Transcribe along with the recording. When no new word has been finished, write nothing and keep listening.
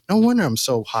No wonder I'm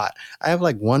so hot. I have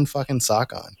like one fucking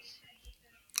sock on.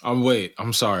 Wait,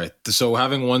 I'm sorry. So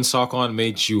having one sock on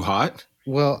made you hot?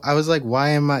 Well, I was like,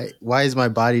 why is my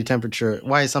body temperature,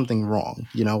 why is something wrong?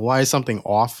 Why is something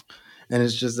off? And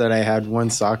it's just that I had one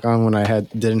sock on when I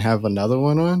didn't have another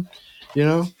one on, you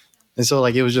know? And so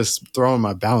like it was just throwing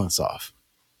my balance off.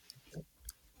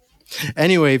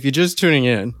 Anyway, if you're just tuning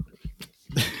in,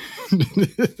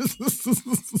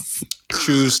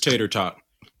 choose tater tot.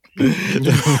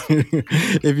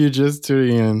 If you're just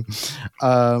tuning in,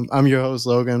 I'm your host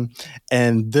Logan,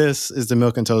 and this is the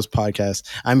Milk and Toast podcast.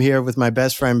 I'm here with my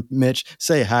best friend Mitch.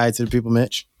 Say hi to the people,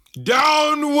 Mitch.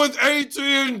 Down with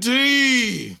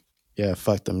AT&T. Yeah,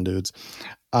 fuck them dudes.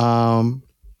 No,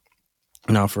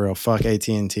 for real, fuck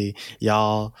AT&T.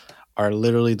 Y'all are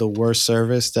literally the worst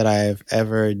service that I've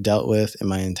ever dealt with in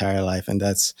my entire life, and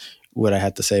that's what I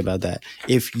have to say about that.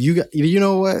 If you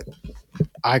know what,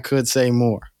 I could say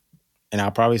more. And I'll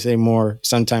probably say more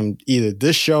sometime either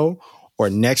this show or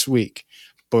next week.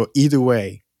 But either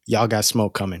way, y'all got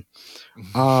smoke coming.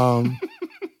 I'm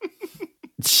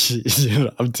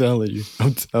telling you.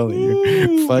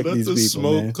 Ooh, fuck let these the people,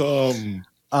 smoke man.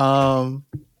 come.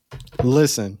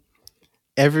 Listen,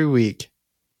 every week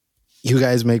you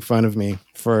guys make fun of me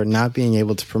for not being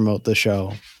able to promote the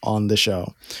show on the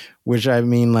show, which I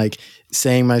mean like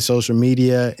saying my social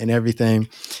media and everything.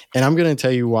 And I'm going to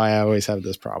tell you why I always have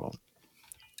this problem.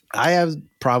 I have a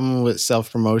problem with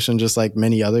self-promotion just like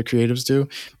many other creatives do,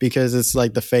 because it's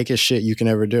like the fakest shit you can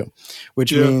ever do,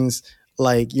 which means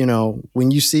like,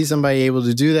 when you see somebody able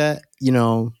to do that,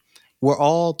 we're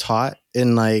all taught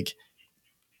in like,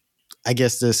 I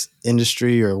guess this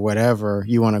industry or whatever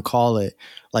you want to call it,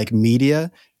 like media,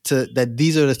 that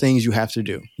these are the things you have to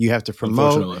do. You have to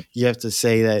promote, you have to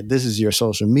say that this is your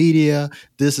social media,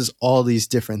 this is all these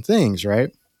different things,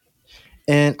 right?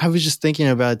 And I was just thinking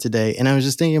about it today, and I was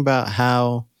just thinking about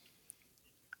how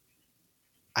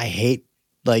I hate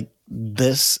like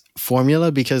this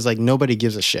formula because like nobody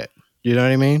gives a shit. You know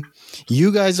what I mean?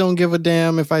 You guys don't give a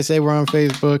damn if I say we're on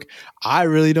Facebook. I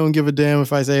really don't give a damn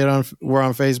if I say we're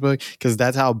on Facebook, because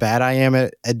that's how bad I am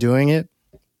at doing it.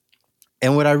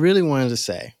 And what I really wanted to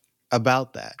say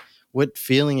about that, what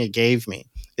feeling it gave me,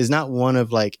 is not one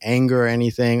of like anger or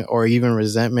anything, or even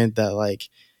resentment that like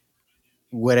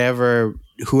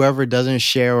whoever doesn't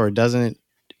share or doesn't,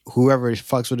 whoever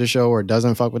fucks with the show or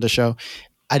doesn't fuck with the show.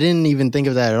 I didn't even think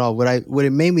of that at all. What it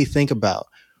made me think about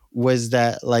was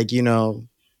that like,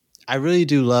 I really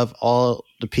do love all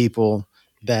the people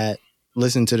that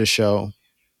listen to the show,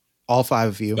 all 5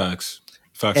 of you. Facts.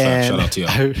 Shout out to y'all.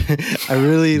 I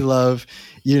really love,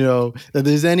 that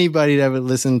there's anybody that would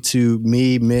listen to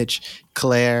me, Mitch,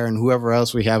 Claire, and whoever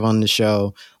else we have on the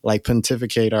show, like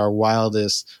pontificate our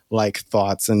wildest like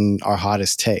thoughts and our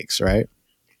hottest takes, right?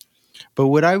 But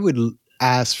what I would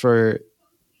ask for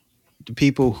the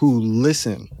people who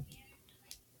listen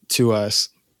to us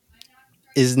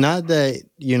is not that,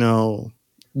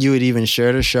 you would even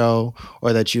share the show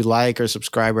or that you like or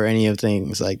subscribe or any of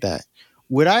things like that.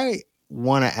 What I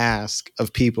want to ask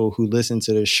of people who listen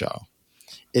to this show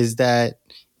is that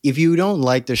if you don't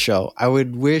like the show, I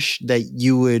would wish that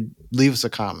you would leave us a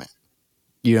comment,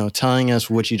 telling us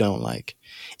what you don't like.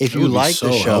 If you like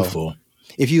the show, helpful.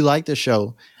 If you like the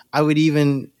show, I would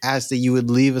even ask that you would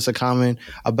leave us a comment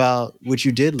about what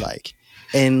you did like.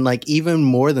 And like even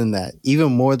more than that,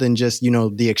 even more than just,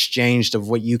 the exchange of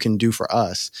what you can do for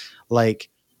us, like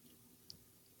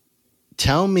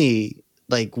tell me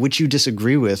like what you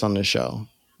disagree with on the show.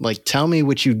 Like tell me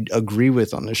what you agree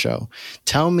with on the show.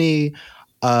 Tell me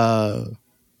how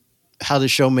the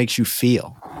show makes you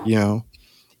feel,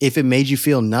 if it made you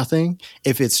feel nothing,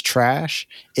 if it's trash,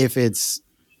 if it's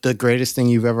the greatest thing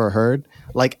you've ever heard.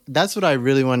 Like that's what I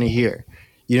really want to hear.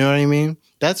 You know what I mean?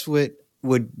 That's what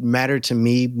would matter to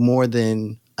me more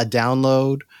than a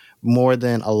download, more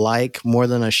than a like, more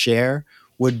than a share,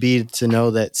 would be to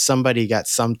know that somebody got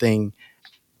something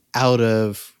out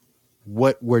of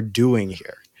what we're doing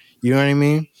here. You know what I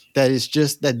mean? That it's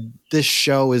just that this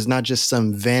show is not just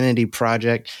some vanity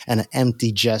project and an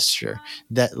empty gesture.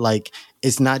 That like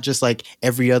it's not just like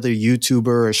every other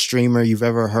YouTuber or streamer you've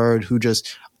ever heard who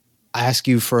just ask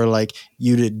you for like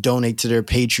you to donate to their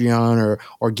Patreon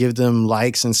or give them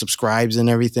likes and subscribes and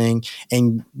everything,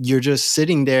 and you're just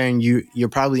sitting there and you're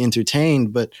probably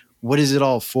entertained, but what is it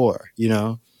all for?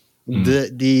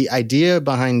 The idea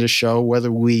behind the show,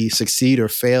 whether we succeed or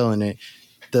fail in it,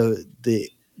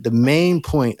 the main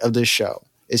point of the show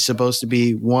is supposed to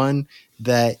be one,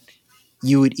 that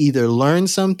you would either learn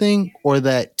something, or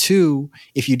that two,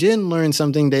 if you didn't learn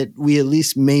something, that we at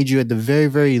least made you at the very,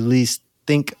 very least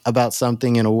think about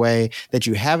something in a way that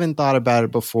you haven't thought about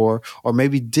it before, or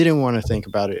maybe didn't want to think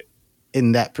about it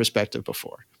in that perspective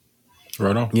before.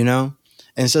 Right on. You know?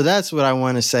 And so that's what I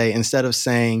want to say. Instead of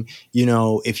saying, you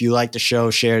know, if you like the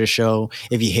show, share the show.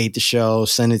 If you hate the show,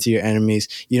 send it to your enemies.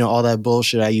 You know, all that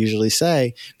bullshit I usually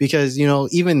say. Because, you know,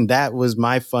 even that was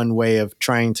my fun way of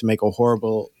trying to make a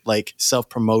horrible, like,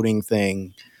 self-promoting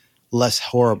thing less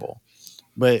horrible.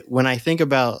 But when I think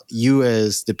about you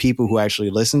as the people who actually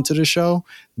listen to the show,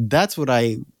 that's what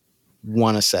I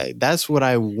want to say. That's what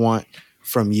I want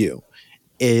from you,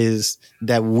 is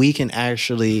that we can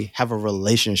actually have a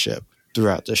relationship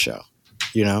throughout the show,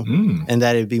 you know, and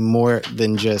that it'd be more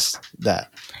than just that.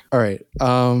 All right.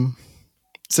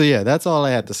 So yeah, that's all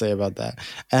I had to say about that.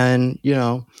 And, you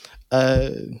know,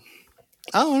 I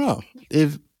don't know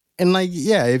if, and like,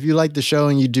 yeah, if you like the show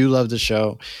and you do love the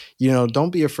show, you know,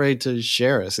 don't be afraid to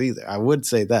share us either. I would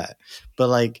say that, but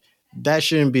like, that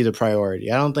shouldn't be the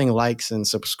priority. I don't think likes and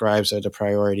subscribes are the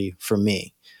priority for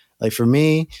me. Like for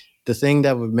me, the thing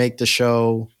that would make the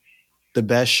show the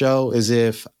best show is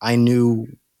if I knew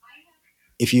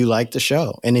if you liked the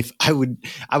show, and if I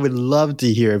would love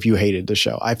to hear if you hated the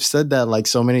show. I've said that like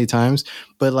so many times,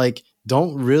 but like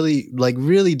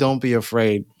really don't be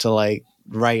afraid to like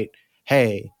write,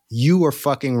 hey, you were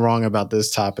fucking wrong about this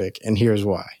topic and here's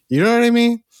why. You know what I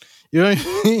mean? You know what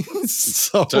I mean?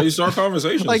 So That's how you start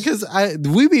conversations. like, cause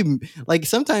we be like,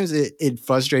 sometimes it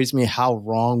frustrates me how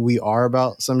wrong we are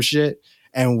about some shit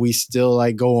and we still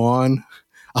like go on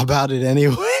about it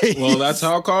anyway. Well, that's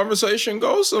how conversation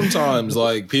goes sometimes.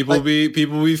 Like people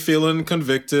be feeling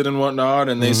convicted and whatnot,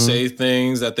 and they say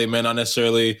things that they may not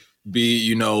necessarily be,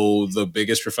 you know, the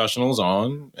biggest professionals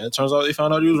on. And it turns out they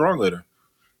found out he was wrong later.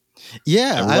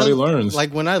 Yeah. Everybody learns.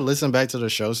 Like when I listen back to the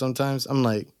show sometimes, I'm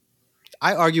like,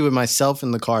 I argue with myself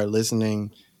in the car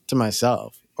listening to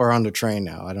myself, or on the train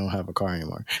now. I don't have a car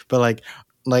anymore. But like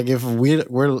if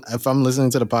if I'm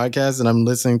listening to the podcast and I'm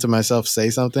listening to myself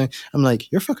say something, I'm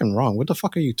like, you're fucking wrong. What the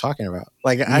fuck are you talking about?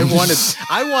 Like I want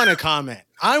to comment.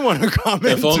 I want to comment.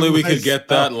 If only we could get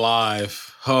that live.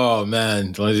 Oh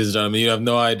man, ladies and gentlemen, you have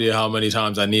no idea how many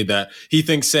times I need that. He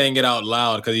thinks saying it out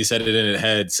loud because he said it in his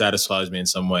head satisfies me in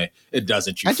some way. It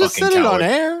doesn't. You I just fucking said coward. it on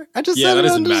air. Yeah, that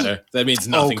doesn't matter. That means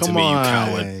nothing to me, you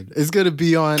coward. It's gonna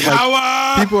be on.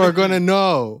 Like, people are gonna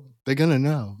know. They're gonna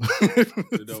know.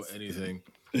 To know anything.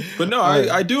 But no,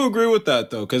 I do agree with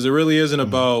that though, because it really isn't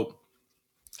about.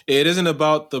 It isn't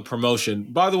about the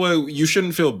promotion. By the way, you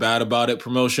shouldn't feel bad about it,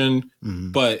 promotion,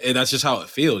 but that's just how it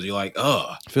feels. You're like,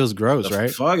 ugh. It feels gross, right?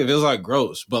 Fuck, it feels like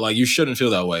gross. But like, you shouldn't feel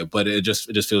that way. But it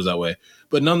just feels that way.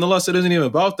 But nonetheless, it isn't even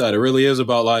about that. It really is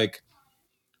about like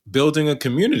building a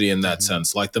community in that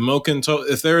sense. Like the Milk and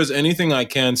Toast, if there is anything I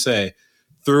can say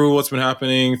through what's been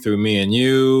happening, through me and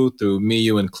you, through me,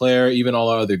 you and Claire, even all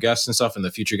our other guests and stuff, and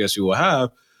the future guests we will have,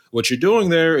 what you're doing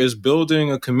there is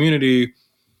building a community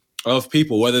of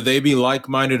people, whether they be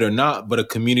like-minded or not, but a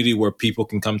community where people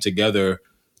can come together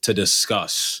to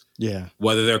discuss. Yeah.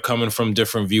 Whether they're coming from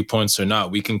different viewpoints or not.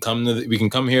 We can come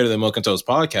here to the Milk and Toast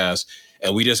podcast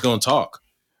and we just gonna talk.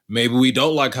 Maybe we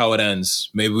don't like how it ends.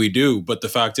 Maybe we do. But the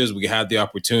fact is we had the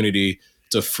opportunity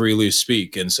to freely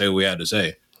speak and say what we had to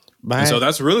say. And so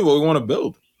that's really what we want to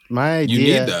build. My idea,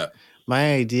 you need that.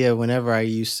 My idea, whenever I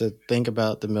used to think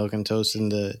about the Milk and Toast in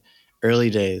the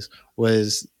early days,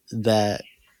 was that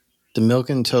the Milk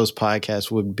and Toast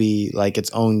podcast would be like its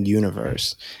own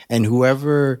universe, and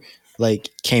whoever like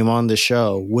came on the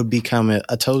show would become a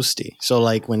toasty. So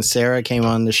like when Sarah came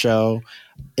on the show,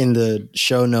 in the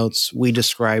show notes, we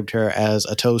described her as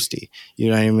a toasty. You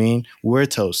know what I mean? We're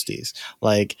toasties.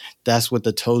 Like that's what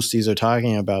the toasties are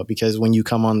talking about, because when you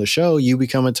come on the show, you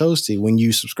become a toasty. When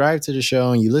you subscribe to the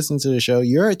show and you listen to the show,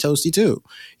 you're a toasty too,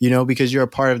 you know, because you're a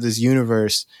part of this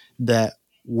universe that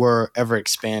we're ever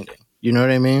expanding. You know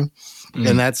what I mean?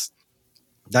 And that's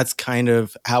kind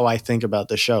of how I think about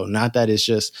the show. Not that it's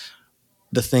just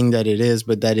the thing that it is,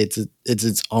 but that it's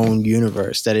its own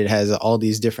universe, that it has all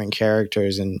these different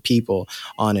characters and people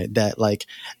on it, that like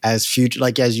as future,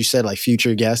 like as you said, like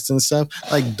future guests and stuff,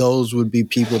 like those would be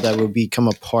people that would become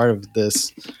a part of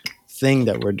this thing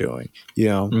that we're doing, you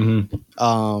know?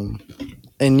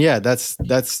 And yeah,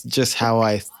 that's just how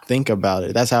I think about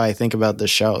it. That's how I think about the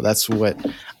show. That's what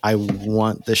I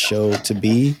want the show to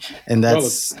be. And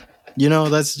that's, you know,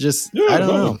 that's just, I don't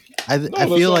know. I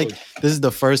feel like this is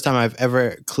the first time I've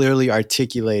ever clearly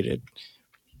articulated,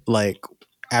 like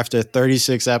after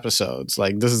 36 episodes,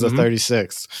 like this is the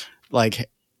 36th, like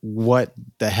what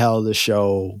the hell the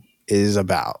show is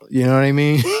about. You know what I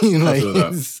mean? Like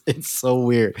it's so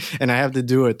weird. And I have to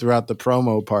do it throughout the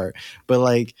promo part. But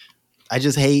like, I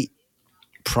just hate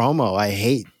promo. I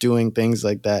hate doing things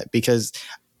like that because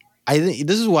I think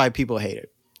this is why people hate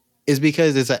it. Is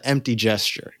because it's an empty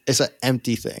gesture. It's an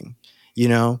empty thing. You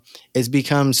know, it's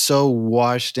become so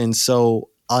washed and so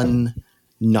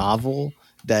unnovel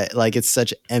that like it's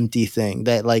such an empty thing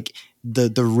that like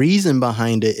the reason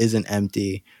behind it isn't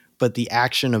empty, but the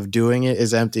action of doing it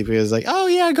is empty because like, oh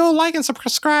yeah, go like and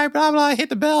subscribe, blah blah, hit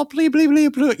the bell, blah blah blah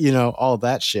blah, you know, all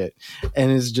that shit.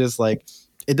 And it's just like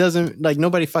it doesn't like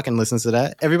nobody fucking listens to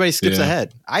that. Everybody skips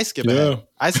ahead. I skip ahead.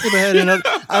 I skip ahead and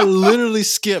I literally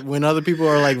skip when other people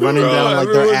are like running down like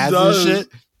their ads and shit.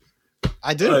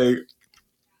 I do. Like,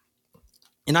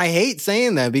 and I hate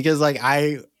saying that because like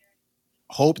I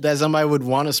hope that somebody would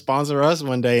want to sponsor us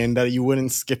one day and that you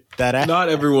wouldn't skip that ad. Not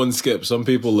everyone skips. Some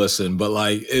people listen, but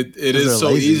like it is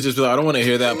so lazy. Easy to be like, I don't want to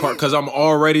hear that part because I'm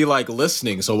already like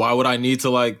listening. So why would I need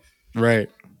to like right?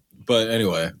 But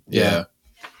anyway, yeah.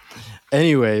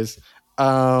 Anyways,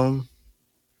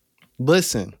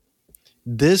 listen,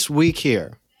 this week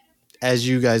here, as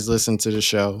you guys listen to the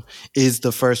show, is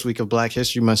the first week of Black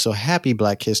History Month. So happy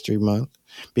Black History Month.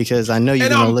 Because I know you're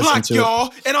going to listen to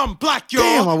y'all, and I'm black, y'all.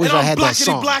 Damn, I wish I had that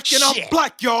song. Black, and I'm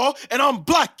black, y'all. And I'm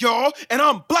black, y'all. And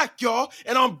I'm black, y'all.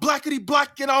 And I'm blackity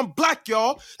black, and I'm black,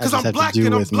 y'all. Because I'm black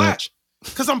and I'm black.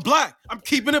 Because I'm black. I'm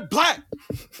keeping it black.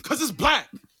 Because it's black.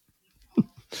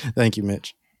 Thank you,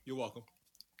 Mitch. You're welcome.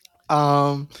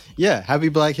 Yeah, happy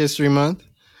Black History Month.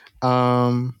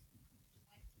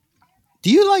 Do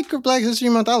you like Black History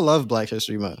Month? I love Black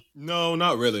History Month. No,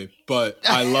 not really, but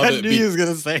I love it. I knew he was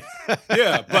gonna say.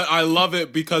 Yeah, but I love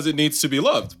it because it needs to be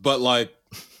loved. But like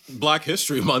Black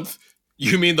History Month,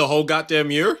 you mean the whole goddamn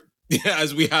year? Yeah,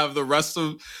 as we have the rest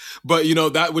of. But you know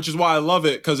that, which is why I love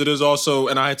it because it is also,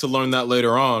 and I had to learn that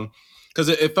later on because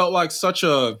it felt like such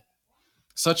a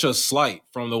slight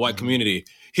from the white community.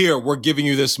 Here, we're giving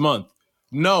you this month.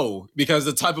 No, because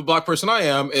the type of Black person I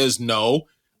am is no.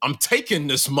 I'm taking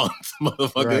this month,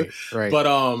 motherfucker. Right. But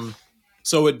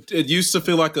so it used to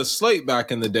feel like a slate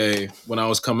back in the day when I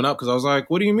was coming up because I was like,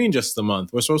 what do you mean just the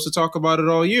month? We're supposed to talk about it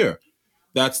all year.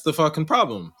 That's the fucking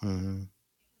problem. Mm-hmm.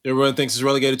 Everyone thinks it's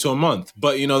relegated to a month,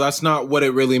 but you know that's not what it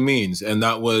really means. And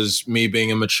that was me being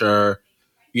immature.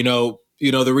 You know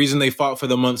the reason they fought for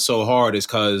the month so hard is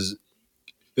because,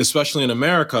 especially in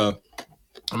America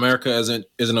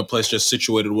isn't a place just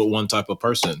situated with one type of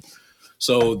person.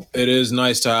 So it is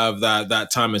nice to have that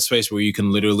time and space where you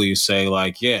can literally say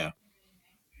like, yeah,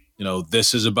 you know,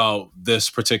 this is about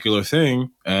this particular thing.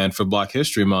 And for Black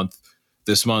History Month,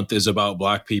 this month is about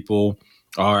Black people,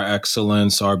 our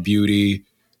excellence, our beauty,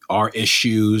 our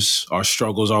issues, our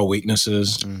struggles, our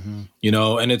weaknesses, you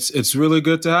know, and it's really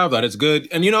good to have that. It's good.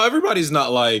 And, you know, everybody's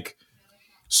not like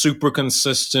super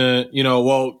consistent, you know,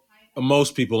 well,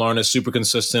 most people aren't as super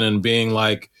consistent in being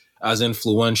like, as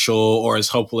influential or as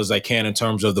helpful as I can in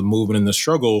terms of the movement and the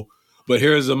struggle. But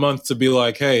here's a month to be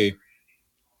like, hey,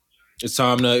 it's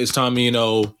time to, you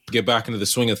know, get back into the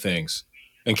swing of things.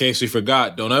 In case we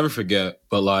forgot, don't ever forget.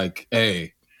 But like,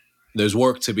 hey, there's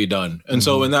work to be done. And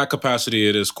so in that capacity,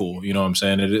 it is cool. You know what I'm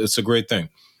saying? It's a great thing.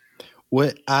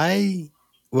 What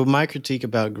my critique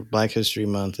about Black History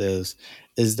Month is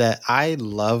that I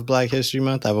love Black History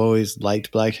Month. I've always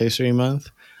liked Black History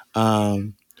Month.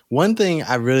 One thing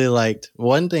I really liked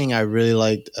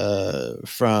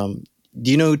from,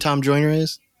 do you know who Tom Joyner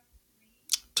is?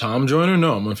 Tom Joyner?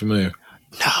 No, I'm unfamiliar.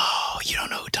 No, you don't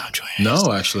know who Tom Joyner is?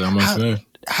 No, actually, I'm unfamiliar.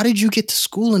 How did you get to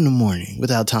school in the morning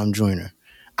without Tom Joyner?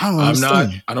 I don't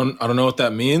understand. I don't know what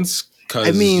that means.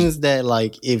 It means that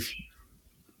like, if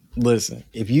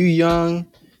you young,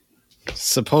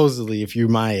 supposedly if you're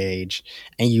my age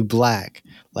and you Black,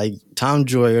 like Tom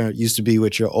Joyner used to be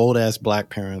what your old ass Black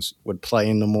parents would play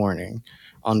in the morning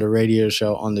on the radio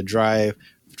show on the drive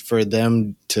for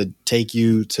them to take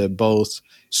you to both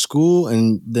school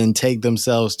and then take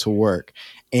themselves to work.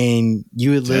 And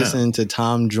you would listen to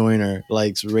Tom Joyner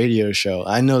like's radio show.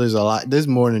 I know there's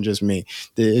more than just me.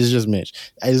 It's just Mitch.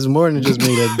 It's more than just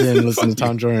me that didn't listen to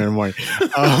Tom Joyner in the morning.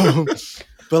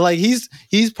 But like he's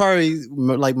probably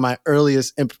like my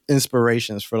earliest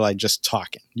inspirations for like just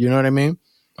talking. You know what I mean?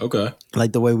 Okay.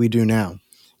 Like the way we do now.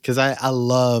 Because I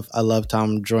love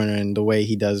Tom Joyner and the way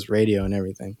he does radio and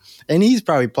everything. And he's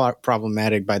probably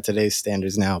problematic by today's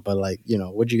standards now. But like, you know,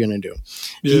 what you going to do?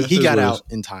 Yeah, he got out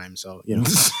in time. So, you know.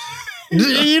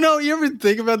 You know, you ever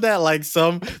think about that? Like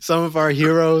some of our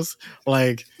heroes,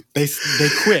 like they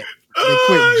quit. They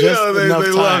quit just enough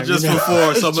they time. Left just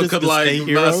before someone could like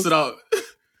mess it up.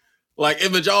 Like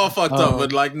Image all fucked up,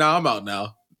 but like, nah, I'm out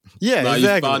now. Yeah, now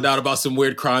exactly. You found out about some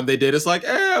weird crime they did. It's like,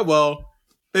 well,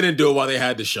 They didn't do it while they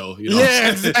had the show. You know?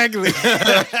 Yeah, exactly.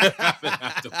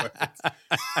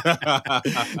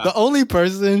 the only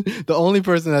person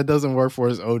that doesn't work for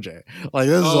is OJ. Like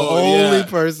this is the only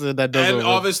person that doesn't. And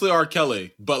obviously R.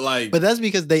 Kelly, but that's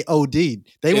because they OD'd.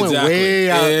 They went way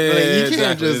out. You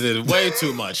can't just did way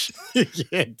too much. You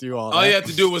can't do all that. All you had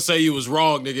to do was say you was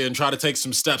wrong, nigga, and try to take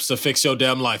some steps to fix your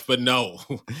damn life. But no,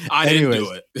 I didn't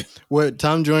do it. What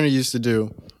Tom Joyner used to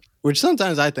do, which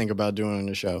sometimes I think about doing on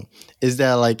the show, is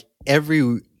that like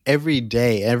every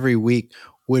day, every week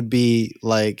would be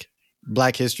like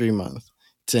Black History Month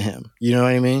to him. You know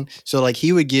what I mean? So like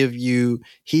he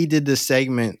did this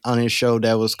segment on his show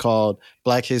that was called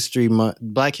Black History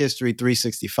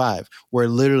 365, where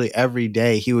literally every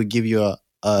day he would give you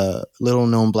a little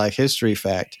known Black history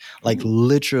fact. Like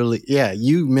literally, yeah,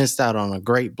 you missed out on a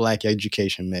great Black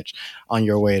education, Mitch, on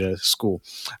your way to school.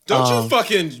 Don't you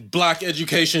fucking Black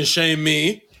education shame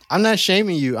me. I'm not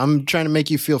shaming you. I'm trying to make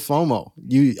you feel FOMO.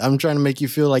 I'm trying to make you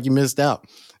feel like you missed out.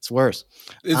 It's worse.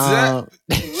 Is that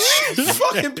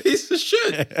fucking piece of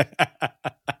shit?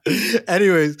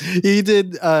 Anyways, he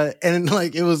did, and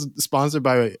like it was sponsored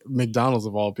by McDonald's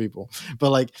of all people.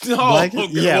 But like, like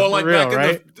real, back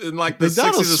right? in the 60s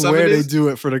or 70s. Swear they do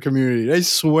it for the community. They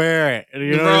swear it.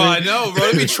 You know bro, what I mean? I know,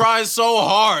 bro. They be trying so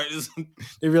hard.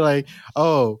 They'd be like,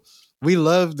 "Oh, we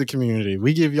love the community.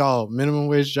 We give y'all minimum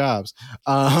wage jobs."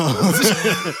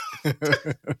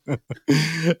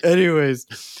 Anyways,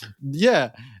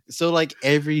 yeah. So like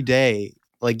every day,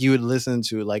 like you would listen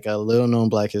to like a little known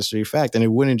Black history fact, and it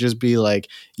wouldn't just be like,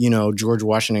 you know, George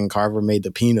Washington Carver made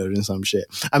the peanut and some shit.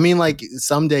 I mean, like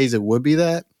some days it would be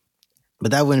that,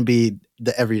 but that wouldn't be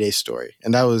the everyday story.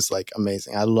 And that was like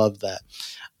amazing. I love that.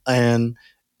 And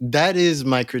that is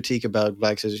my critique about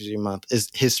Black History Month is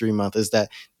that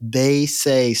they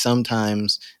say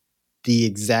sometimes the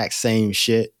exact same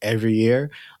shit every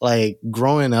year. Like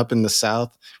growing up in the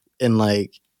South in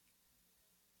like,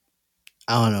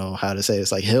 I don't know how to say it.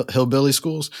 It's like hillbilly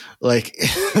schools. Like,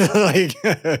 like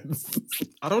I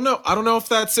don't know if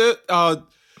that's it.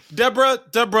 Deborah,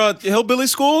 hillbilly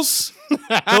schools?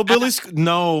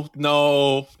 No,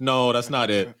 that's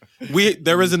not it.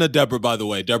 There isn't a Deborah, by the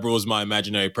way. Deborah was my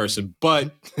imaginary person,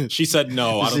 but she said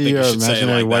no. I don't think you should say it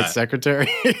like white that.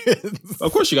 Secretary.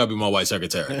 Of course, you gotta be my white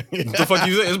secretary. The fuck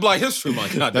you? It's Black History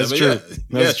Month. That's true. Yeah.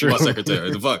 That's true. My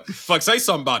secretary. The fuck, say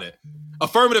something about it.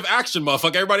 Affirmative action,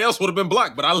 motherfucker. Everybody else would have been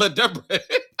black, but I let Deborah.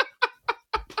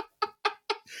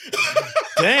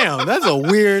 Damn, that's a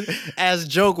weird ass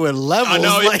joke with levels. I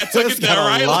know, like, I took it there,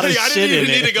 right? Like, I didn't even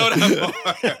need to go that far.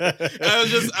 I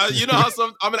was just, you know how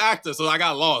I'm an actor, so I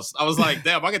got lost. I was like,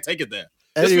 damn, I can take it there.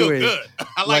 This feels good.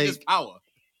 I like his power.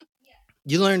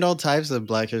 You learned all types of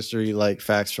Black history like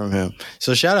facts from him.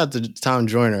 So shout out to Tom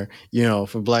Joyner, you know,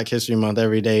 for Black History Month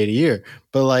every day of the year.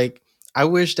 But like, I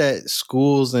wish that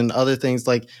schools and other things,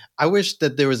 like I wish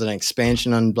that there was an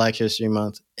expansion on Black History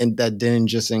Month and that didn't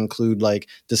just include like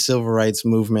the civil rights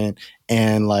movement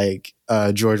and like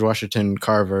George Washington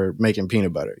Carver making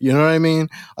peanut butter. You know what I mean?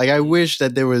 Like I wish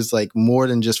that there was like more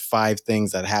than just 5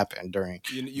 things that happened during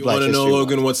You want to know,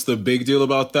 Logan, Month. What's the big deal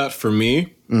about that for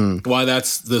me? Why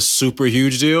that's the super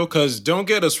huge deal? Because don't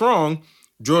get us wrong,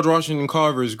 George Washington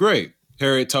Carver is great.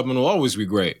 Harriet Tubman will always be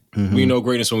great. We know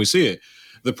greatness when we see it.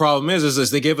 The problem is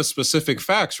they gave us specific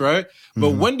facts, right?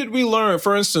 But when did we learn,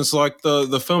 for instance, like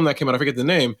the film that came out, I forget the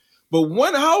name, but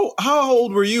how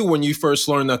old were you when you first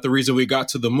learned that the reason we got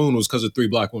to the moon was because of 3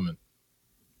 black women?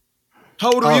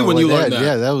 How old were you when you learned that?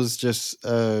 Yeah, that was just,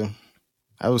 I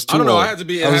was too I don't know, old. it had to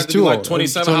be like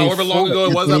 27, however long ago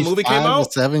it was that movie came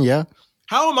out. 7, yeah.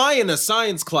 How am I in a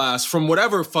science class from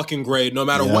whatever fucking grade, no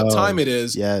matter what time it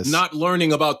is, not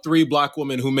learning about 3 black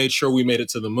women who made sure we made it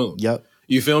to the moon? Yep.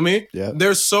 You feel me? Yeah.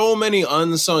 There's so many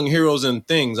unsung heroes and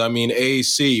things. I mean,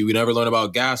 AC, we never learn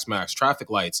about gas masks, traffic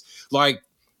lights. Like,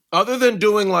 other than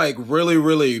doing like really,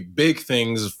 really big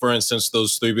things, for instance,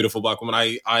 those 3 beautiful black women,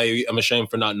 I am ashamed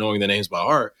for not knowing the names by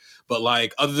heart. But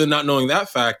like, other than not knowing that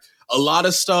fact, a lot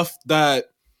of stuff that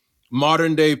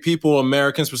modern day people,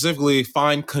 Americans specifically,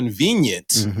 find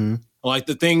convenient. Like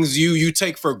the things you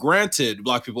take for granted,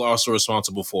 black people are also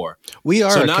responsible for. We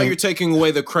are. So now you're taking away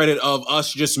the credit of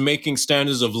us just making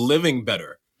standards of living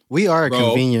better. We are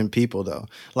convenient people, though.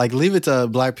 Like, leave it to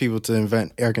black people to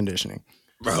invent air conditioning.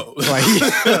 Bro. Like,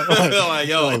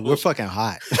 we're fucking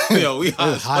hot. Yo, we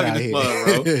hot out here.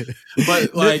 Mud, bro.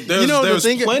 But like, there's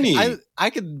plenty.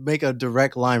 I could make a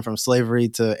direct line from slavery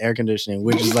to air conditioning,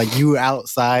 which is like you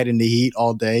outside in the heat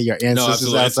all day, your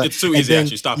ancestors outside. It's too easy,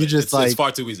 actually. Stop it. It's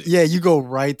far too easy. Yeah, you go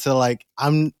right to like,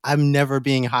 I'm never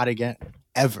being hot again.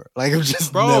 Ever. Like, I'm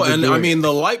just bro, and I mean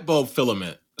the light bulb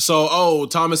filament.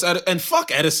 Thomas Edison, and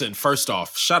fuck Edison. First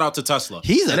off, shout out to Tesla.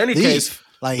 He's in a any thief. case,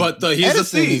 Like, but he's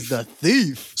Edison a thief. is the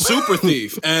thief, super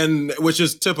thief, and which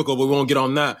is typical. But we won't get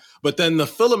on that. But then the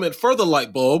filament for the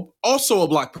light bulb, also a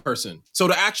black person. So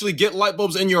to actually get light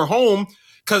bulbs in your home,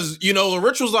 because the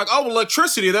rich was like, oh,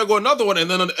 electricity. There go another one,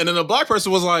 and then a black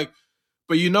person was like,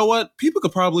 but you know what? People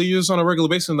could probably use this on a regular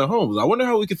basis in their homes. I wonder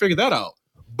how we could figure that out.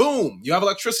 Boom! You have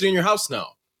electricity in your house now.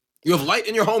 You have light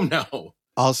in your home now.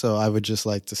 Also, I would just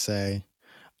like to say,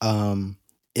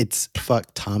 it's fuck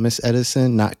Thomas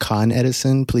Edison, not Con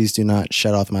Edison. Please do not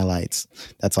shut off my lights.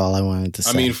 That's all I wanted to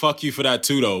say. I mean, fuck you for that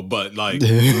too, though. But like,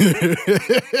 different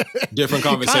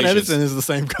conversations. Con Edison is the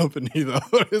same company, though.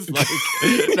 It's like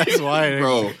that's why,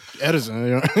 bro.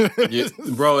 Edison, yeah,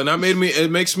 bro, and that made me.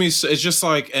 It makes me. It's just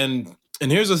like, and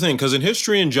here's the thing, because in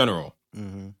history in general,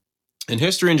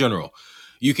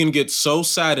 you can get so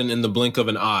saddened in the blink of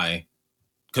an eye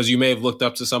because you may have looked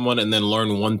up to someone and then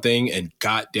learned one thing, and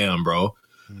goddamn, bro.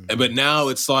 But now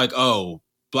it's like, oh,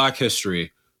 Black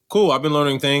history. Cool, I've been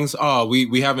learning things. Oh,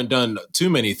 we haven't done too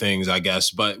many things, I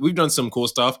guess, but we've done some cool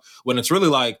stuff. When it's really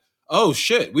like, oh,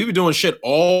 shit, we've been doing shit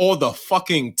all the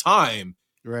fucking time.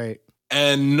 Right.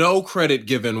 And no credit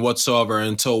given whatsoever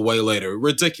until way later.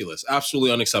 Ridiculous.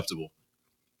 Absolutely unacceptable.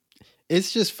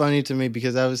 It's just funny to me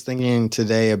because I was thinking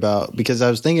today about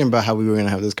how we were going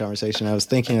to have this conversation. I was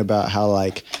thinking about how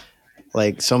like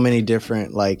so many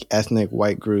different like ethnic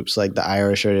white groups, like the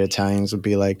Irish or the Italians, would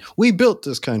be like, we built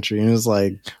this country. And it's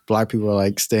like black people are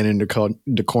like standing in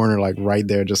the corner, like right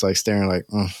there, just like staring like,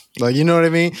 like, you know what I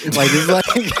mean? Like, it's like,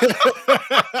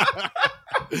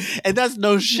 and that's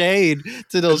no shade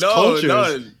to those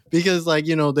cultures because like,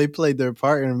 they played their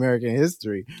part in American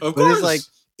history. Of but course. It's like,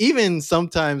 even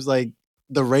sometimes like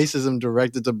the racism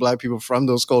directed to black people from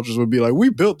those cultures would be like, we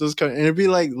built this country. And it'd be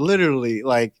like, literally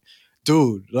like,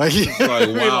 dude, like,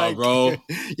 wow, like, bro.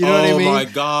 You know what I mean? Oh my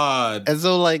God. And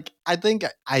so like, I think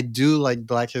I do like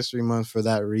Black History Month for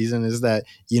that reason, is that,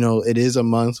 it is a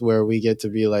month where we get to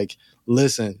be like,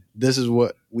 listen, this is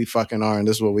what we fucking are and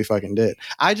this is what we fucking did.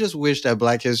 I just wish that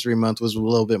Black History Month was a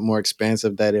little bit more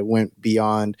expansive, that it went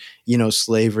beyond,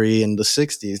 slavery in the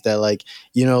 60s, that like,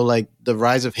 like the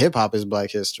rise of hip hop is Black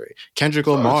history. Kendrick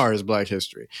Lamar is Black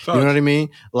history. You know what I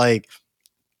mean? Like,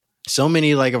 so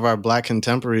many like of our Black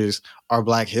contemporaries are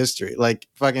Black history. Like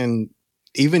fucking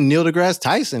even Neil deGrasse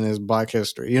Tyson is Black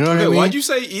history. You know what I mean? Why'd you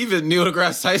say even Neil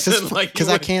deGrasse Tyson? Because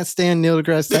I can't stand Neil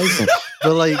deGrasse Tyson.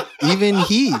 But like even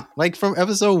he, like from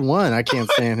episode 1, I can't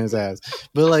stand his ass.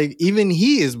 But like even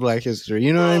he is Black history.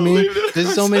 You know what I mean?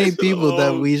 There's so many people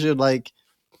that we should like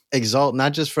exalt,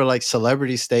 not just for like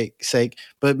celebrity sake,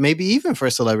 but maybe even for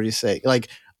celebrity's sake. Like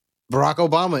Barack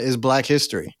Obama is Black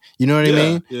history. You know what I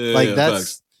mean? Yeah, like that's.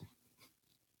 Facts.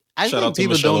 I think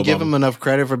people don't give him enough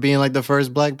credit for being like the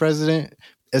first Black president,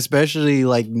 especially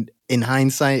like in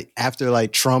hindsight after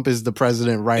like Trump is the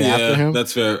president after him.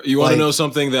 That's fair. You want to know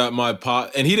something that my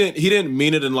pot, and he didn't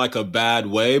mean it in like a bad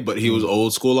way, but he was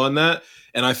old school on that.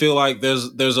 And I feel like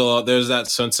there's that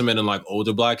sentiment in like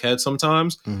older Black heads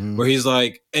sometimes where he's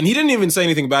like, and he didn't even say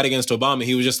anything bad against Obama.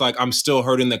 He was just like, I'm still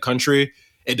hurting the country.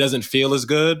 It doesn't feel as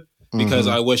good because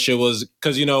I wish it was,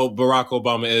 because Barack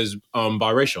Obama is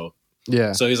biracial.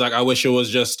 Yeah. So he's like, I wish it was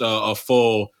just a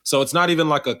full. So it's not even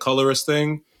like a colorist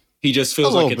thing. He just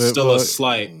feels like it's still a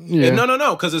slight. Yeah.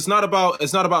 No, because it's not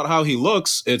about how he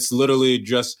looks. It's literally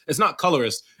just, it's not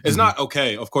colorist. It's not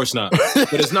okay. Of course not.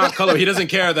 But it's not color. He doesn't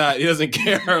care that. He doesn't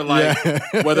care like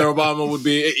whether Obama would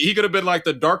be. He could have been like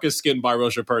the darkest skinned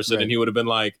biracial person, and he would have been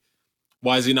like,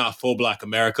 why is he not full Black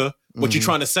America? What you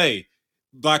trying to say?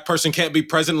 Black person can't be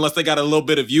president unless they got a little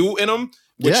bit of you in them.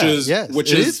 That's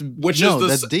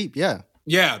deep. Yeah.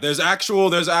 Yeah, there's an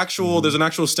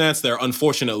actual stance there.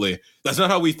 Unfortunately, that's not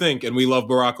how we think, and we love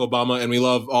Barack Obama, and we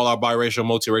love all our biracial,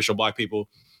 multiracial Black people.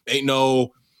 Ain't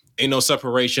no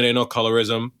separation, ain't no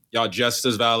colorism. Y'all just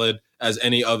as valid as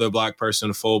any other Black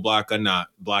person, full Black or not.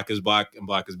 Black is Black, and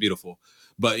Black is beautiful.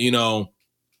 But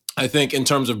I think in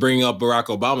terms of bringing up Barack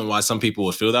Obama and why some people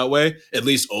would feel that way, at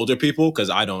least older people,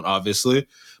 because I don't obviously.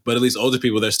 But at least older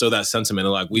people, there's still that sentiment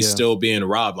of like, we still being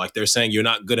robbed. Like they're saying you're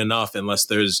not good enough unless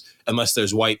there's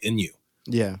white in you.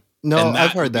 Yeah. No,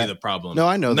 I've heard that. The problem. No,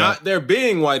 I know not that. there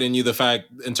being white in you, the fact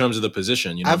in terms of the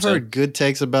position. I've heard good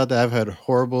takes about that. I've heard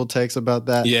horrible takes about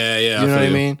that. Yeah. You know what I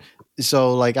mean?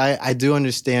 So like, I do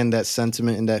understand that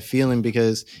sentiment and that feeling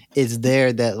because it's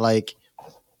there that like,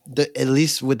 at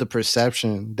least with the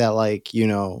perception that like,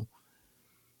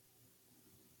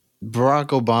 Barack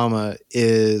Obama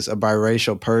is a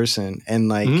biracial person, and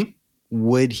like,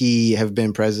 would he have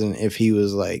been president if he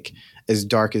was like as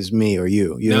dark as me or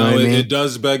you? You know what I mean? It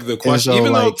does beg the question.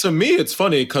 Even though to me it's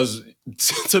funny because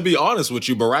to be honest with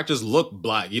you, Barack just looked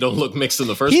black. He don't look mixed in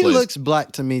the first place. He looks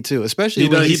black to me too, especially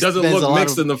when he doesn't look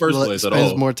mixed in the first place at all.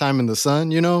 Spends more time in the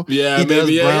sun, you know. Yeah, he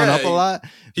maybe does brown up a lot.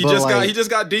 He just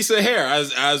got decent hair,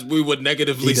 as we would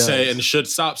negatively say and should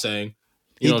stop saying.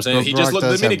 You know what I'm saying? He just looked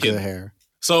Dominican. Hair.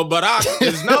 So Barack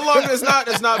is no longer. It's not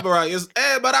Barack. It's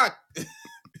Barack.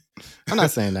 I'm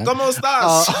not saying that. ¿Cómo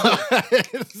estás?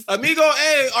 Amigo,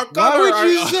 Arcano. Why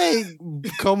would you say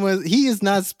como? He is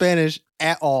not Spanish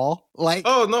at all. Like,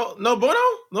 oh, no bueno?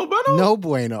 No bueno? No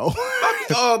bueno.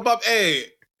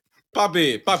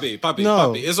 Papi.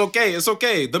 No. It's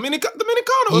okay.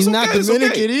 Dominicano. He's not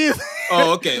Dominican either.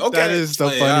 Oh, okay. That is the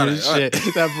funniest shit.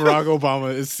 That Barack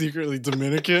Obama is secretly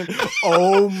Dominican.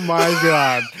 Oh my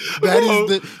God.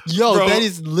 That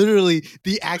is literally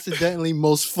the accidentally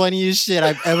most funniest shit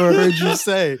I've ever heard you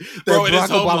say. That Barack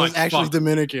Obama is actually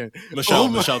Dominican.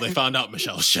 Michelle, they found out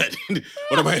Michelle. Shit.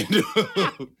 What am I going to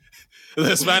do? The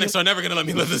Hispanics are never going to let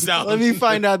me live this down. Let me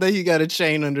find out that he got a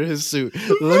chain under his suit.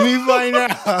 Let me find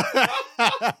out.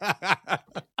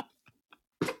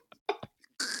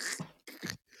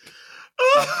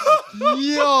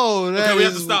 Yo, okay, we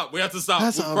have to stop.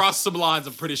 We've crossed some lines,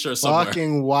 I'm pretty sure, somewhere.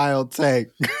 Fucking wild take.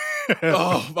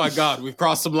 Oh, my God. We've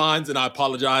crossed some lines, and I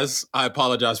apologize. I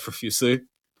apologize profusely.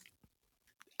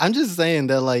 I'm just saying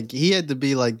that, like, he had to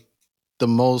be, like, the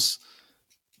most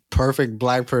perfect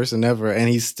black person ever, and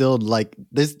he's still like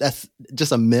this. That's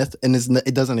just a myth, and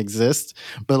it doesn't exist.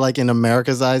 But like in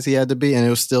America's eyes, he had to be, and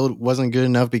it still wasn't good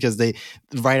enough because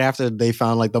right after they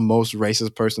found like the most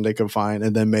racist person they could find,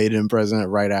 and then made him president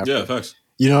right after. Yeah, facts.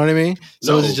 You know what I mean?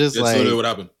 So it's just like literally what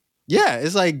happened. Yeah,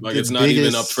 it's like it's not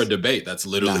even up for debate. That's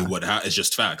literally it's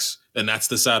just facts, and that's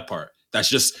the sad part.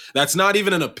 That's not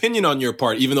even an opinion on your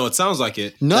part, even though it sounds like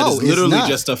it. No, that is literally it's not.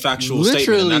 Just a factual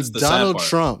statement. And that's the Donald sad part.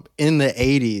 Trump in the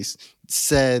 80s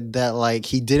said that like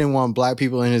he didn't want black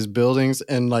people in his buildings,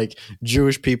 and like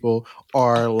Jewish people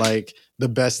are like the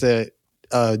best at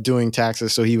doing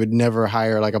taxes, so he would never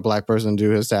hire like a black person to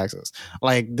do his taxes.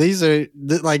 Like this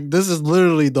is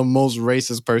literally the most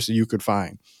racist person you could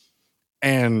find,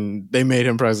 and they made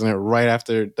him president right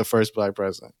after the first black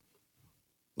president.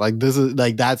 Like this is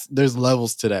like there's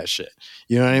levels to that shit.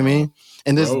 You know what I mean?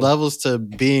 And there's levels to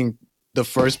being the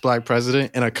first black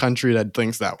president in a country that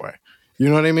thinks that way. You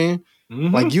know what I mean?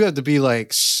 Mm-hmm. Like you have to be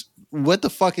like, what the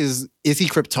fuck is he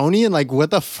Kryptonian? Like what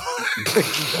the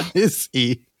fuck is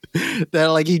he? That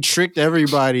like he tricked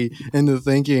everybody into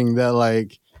thinking that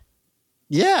like,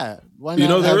 yeah. Why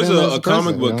not there is a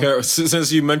comic book character.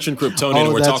 Since you mentioned Kryptonian,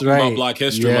 and we're talking about Black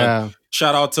History Month.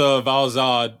 Shout out to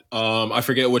Valzad. I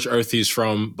forget which Earth he's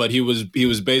from, but he was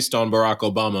based on Barack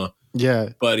Obama. Yeah,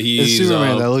 but he's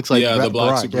Superman that looks like the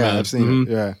Black Barack. Superman. Yeah, I've seen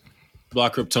it. Yeah,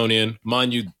 Black Kryptonian.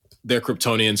 Mind you, they're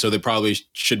Kryptonian, so they probably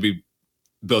should be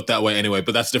built that way anyway.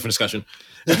 But that's a different discussion.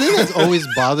 The thing that's always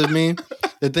bothered me.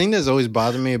 The thing that's always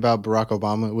bothered me about Barack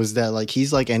Obama was that like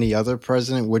he's like any other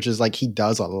president, which is like he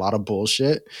does a lot of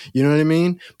bullshit. You know what I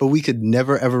mean? But we could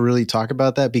never ever really talk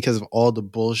about that because of all the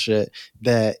bullshit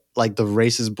that like the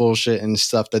racist bullshit and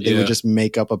stuff that they would just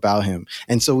make up about him.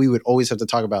 And so we would always have to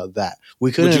talk about that.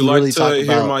 We couldn't really talk about. Would you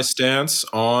like to hear my stance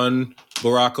on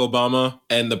Barack Obama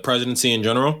and the presidency in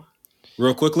general,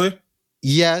 real quickly?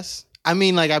 Yes. I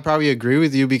mean, like, I probably agree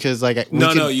with you because, like,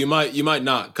 you might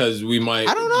not because we might.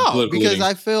 I don't know because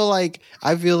I feel like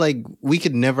we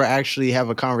could never actually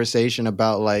have a conversation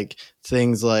about like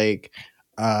things like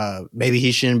maybe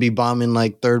he shouldn't be bombing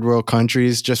like third world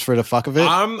countries just for the fuck of it.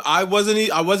 I wasn't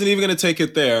even gonna take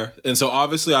it there, and so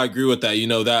obviously I agree with that. You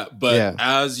know that, but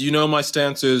as you know, my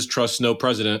stance is trust no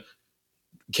president.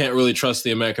 Can't really trust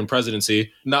the American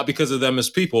presidency, not because of them as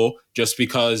people, just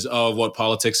because of what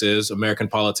politics is, American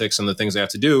politics and the things they have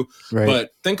to do. Right.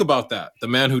 But think about that. The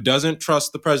man who doesn't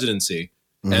trust the presidency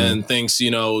and thinks,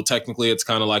 technically it's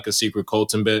kind of like a secret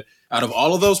cult and bit. Out of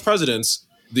all of those presidents,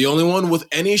 the only one with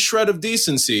any shred of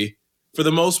decency, for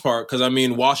the most part, because I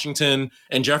mean, Washington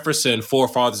and Jefferson,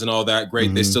 forefathers and all that,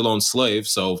 great. They still own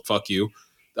slaves, so fuck you.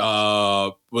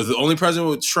 Was the only president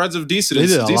with shreds of decency. They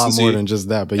did a lot more than just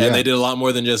that, but and they did a lot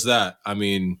more than just that. I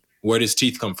mean, where does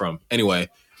teeth come from? Anyway,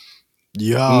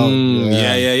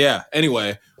 yeah.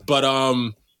 Anyway, but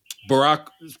Barack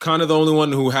is kind of the only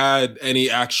one who had any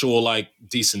actual like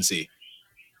decency.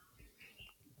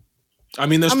 I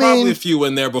mean, there's probably a few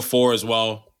in there before as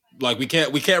well. Like we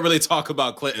can't really talk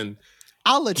about Clinton.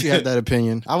 I'll let you have that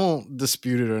opinion. I won't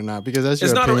dispute it or not because that's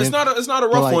your opinion. It's not a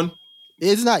rough one.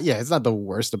 It's not the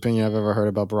worst opinion I've ever heard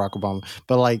about Barack Obama.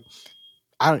 But like,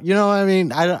 you know what I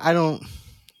mean? I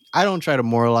don't try to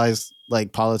moralize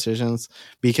like politicians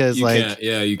because you like can't.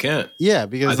 Yeah, you can't. yeah,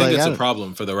 because I think like it's a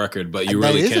problem for the record, but you that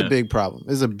really is can't. a big problem.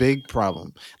 It's a big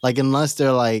problem. Like unless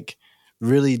they're like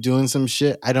really doing some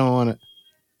shit, I don't want to.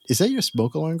 Is that your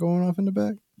smoke alarm going off in the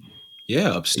back?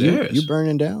 Yeah, upstairs. You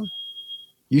burning down?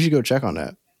 You should go check on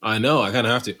that. I know. I kind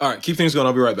of have to. All right, keep things going.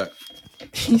 I'll be right back.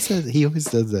 He always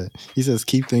does that. He says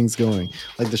keep things going.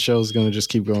 Like the show's gonna just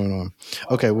keep going on.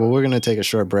 Okay, well we're gonna take a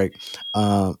short break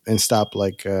and stop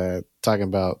like talking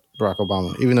about Barack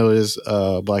Obama, even though it is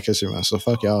Black History Month. So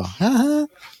fuck y'all.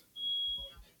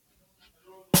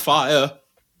 Fire.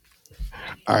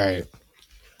 All right,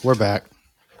 we're back.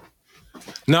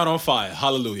 Not on fire.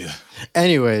 Hallelujah.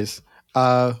 Anyways,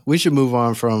 we should move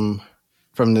on from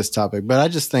this topic, but I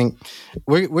just think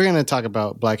we're going to talk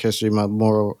about Black History Month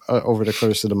more over the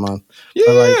course of the month.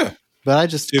 Yeah. But I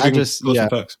just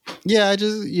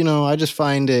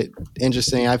find it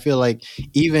interesting. I feel like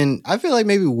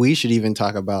maybe we should even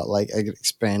talk about like an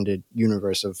expanded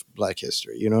universe of Black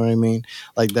history. You know what I mean?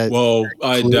 Like that. Well,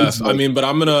 but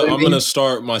I'm gonna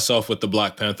start myself with the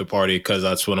Black Panther Party because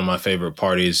that's one of my favorite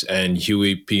parties, and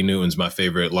Huey P. Newton's my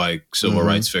favorite like civil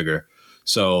rights figure.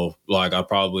 So like I'll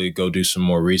probably go do some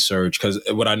more research because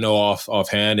what I know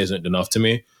offhand isn't enough to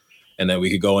me, and then we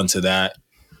could go into that.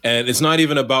 And it's not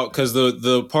even about because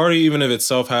the party, even if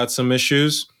itself had some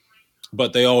issues,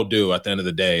 but they all do at the end of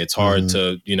the day. It's hard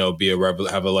to, be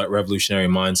have a revolutionary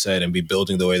mindset and be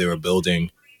building the way they were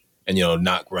building and,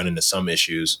 not run into some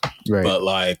issues. Right. But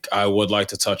like, I would like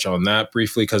to touch on that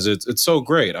briefly because it's so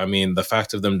great. I mean, the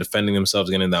fact of them defending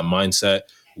themselves, getting that mindset,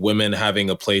 women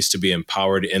having a place to be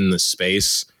empowered in the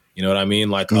space. You know what I mean?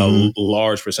 Like a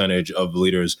large percentage of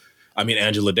leaders. I mean,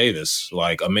 Angela Davis,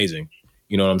 like amazing.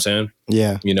 You know what I'm saying?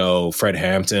 Yeah. Fred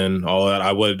Hampton, all that.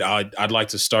 I'd like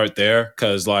to start there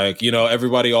because, like,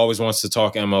 everybody always wants to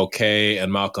talk MLK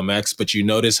and Malcolm X, but you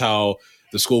notice how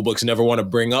the school books never want to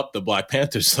bring up the Black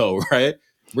Panthers, though, right?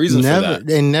 Reason for that.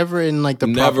 They never in like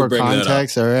the proper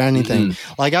context or anything.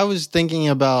 Like I was thinking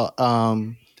about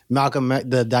Malcolm,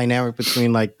 the dynamic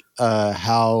between like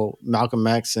how Malcolm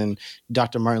X and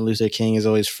Dr. Martin Luther King is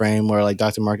always framed, where like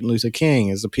Dr. Martin Luther King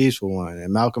is the peaceful one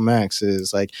and Malcolm X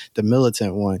is like the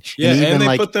militant one. Yeah, and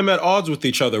they put them at odds with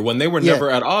each other when they were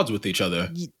never at odds with each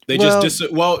other. They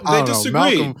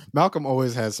disagreed. Malcolm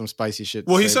always had some spicy shit.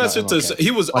 Well, he said shit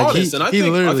he was like, honest, and I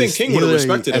think King would have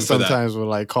respected him for that. Sometimes would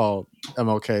like call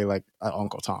MLK like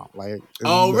Uncle Tom. Like,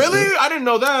 oh really? I didn't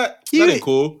know that. That ain't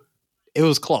cool. It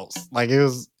was close. Like it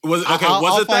was. Was it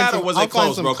that or was it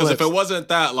close, bro? Because if it wasn't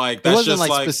that, like that's it wasn't just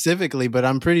like specifically, but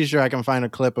I'm pretty sure I can find a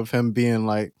clip of him being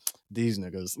like these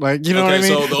niggas. Like you know what I mean?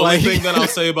 So the only thing that I'll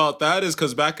say about that is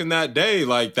because back in that day,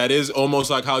 like that is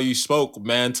almost like how you spoke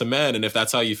man to man, and if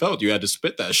that's how you felt, you had to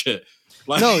spit that shit.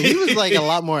 Like, no, he was like a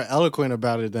lot more eloquent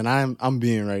about it than I'm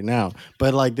being right now.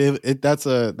 But like that's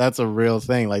a real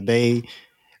thing. Like they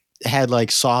had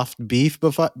like soft beef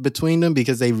between them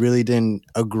because they really didn't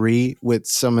agree with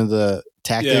some of the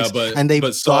tactics, and they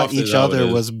thought each other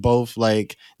was both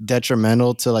like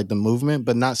detrimental to like the movement,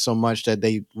 but not so much that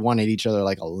they wanted each other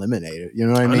like eliminated. You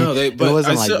know what I mean? It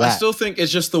wasn't like that. I still think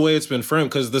it's just the way it's been framed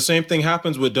because the same thing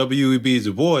happens with W.E.B.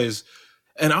 Du Bois,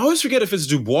 and I always forget if it's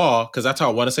Dubois because that's how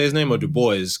I want to say his name, or Du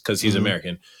Bois because he's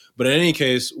American. But in any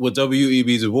case, with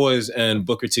W.E.B. Du Bois and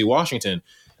Booker T. Washington,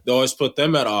 they always put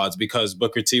them at odds because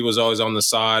Booker T was always on the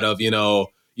side of,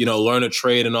 learn a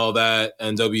trade and all that.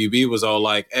 And WB was all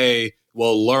like, hey,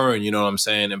 well, learn, you know what I'm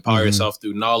saying? Empower yourself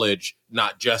through knowledge,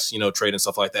 not just, trade and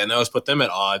stuff like that. And they always put them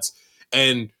at odds.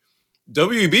 And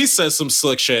WB says some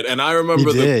slick shit. And I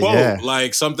remember the quote,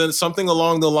 like something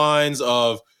along the lines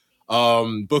of,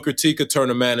 Booker T could turn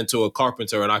a man into a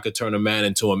carpenter and I could turn a man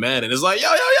into a man. And it's like, yo.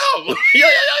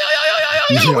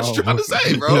 What you trying to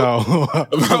say, bro?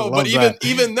 Bro, but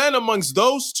even then, amongst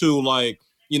those two, like,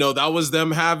 that was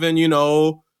them having,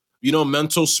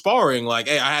 mental sparring. Like,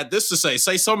 hey, I had this to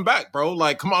say something back, bro.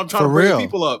 Like, come on, I'm trying to bring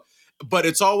people up. But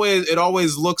it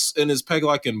always looks in his peg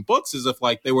like in books as if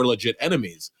like they were legit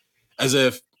enemies,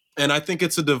 and I think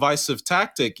it's a divisive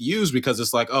tactic used because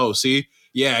it's like, oh, see,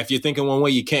 yeah, if you're thinking one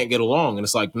way, you can't get along, and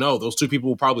it's like, no, those two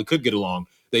people probably could get along.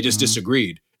 They just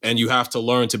disagreed. And you have to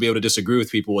learn to be able to disagree with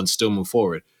people and still move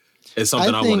forward. It's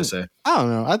something I want to say. I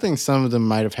don't know. I think some of them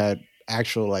might have had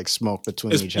actual like smoke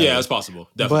between each other. Yeah, it's possible.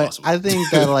 Definitely possible. I think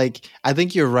that I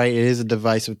think you're right. It is a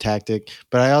divisive tactic.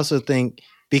 But I also think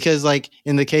because like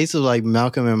in the case of like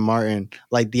Malcolm and Martin,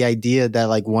 like the idea that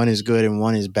like one is good and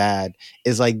one is bad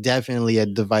is like definitely a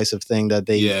divisive thing that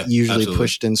they usually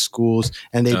pushed in schools,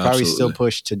 and they probably still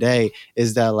push today,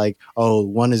 is that like, oh,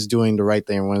 one is doing the right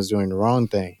thing and one is doing the wrong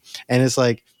thing. And it's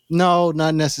like, no,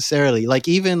 not necessarily. Like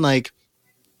even like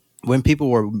when people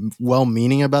were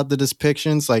well-meaning about the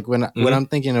depictions, like when what I'm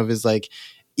thinking of is like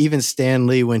even Stan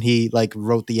Lee when he like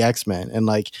wrote the X-Men, and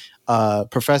like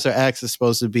Professor X is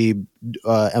supposed to be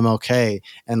MLK,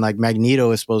 and like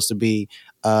Magneto is supposed to be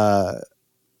Malcolm.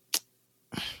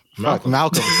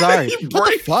 Sorry.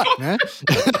 What the fuck, man?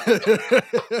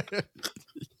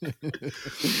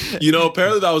 You know,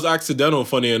 apparently that was accidental.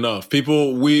 Funny enough,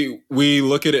 people we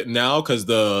look at it now because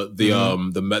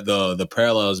the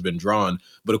parallel has been drawn,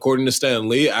 but according to Stan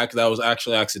Lee, that was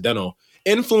actually accidental.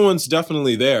 Influence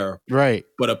definitely there, right?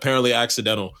 But apparently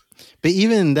accidental. But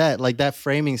even that, like that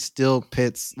framing still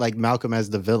pits like Malcolm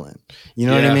as the villain. You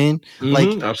know what I mean?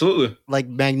 Like absolutely. Like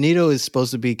Magneto is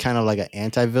supposed to be kind of like an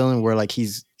anti-villain where like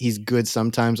he's good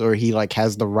sometimes, or he like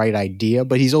has the right idea,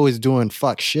 but he's always doing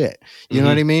fuck shit. You know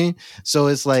what I mean? So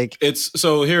it's like here's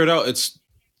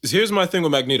my thing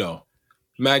with Magneto.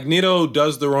 Magneto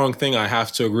does the wrong thing. I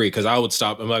have to agree, because I would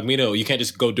stop. I'm like, Magneto, you can't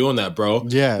just go doing that, bro.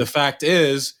 Yeah. The fact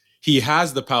is, he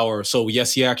has the power, so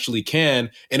yes, he actually can,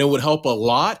 and it would help a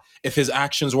lot if his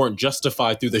actions weren't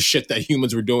justified through the shit that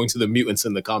humans were doing to the mutants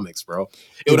in the comics, bro.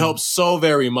 It would help so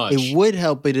very much. It would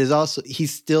help, but it is also,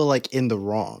 he's still like in the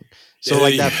wrong. So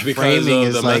like that framing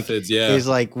is like methods, is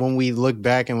like when we look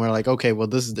back and we're like, okay, well,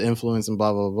 this is the influence and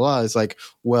blah blah blah. It's like,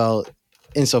 well,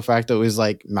 in so facto is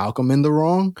like Malcolm in the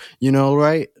wrong, you know,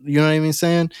 right? You know what I mean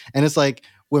saying? And it's like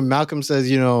when Malcolm says,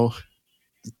 you know,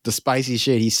 the spicy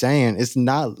shit he's saying,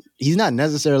 he's not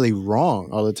necessarily wrong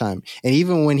all the time. And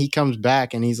even when he comes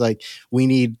back and he's like, we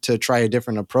need to try a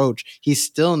different approach, he's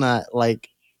still not like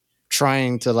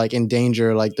trying to like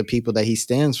endanger like the people that he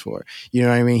stands for. You know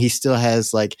what I mean? He still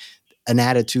has like an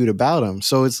attitude about him.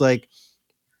 So it's like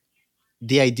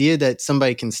the idea that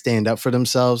somebody can stand up for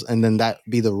themselves and then that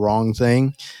be the wrong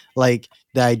thing. Like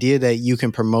the idea that you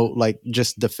can promote like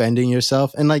just defending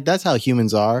yourself. And like that's how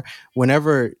humans are.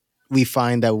 Whenever we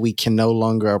find that we can no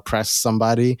longer oppress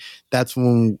somebody, that's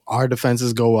when our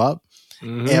defenses go up.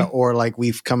 Or like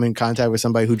we've come in contact with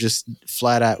somebody who just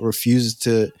flat out refuses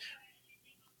to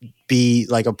be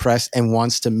like oppressed and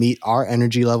wants to meet our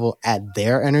energy level at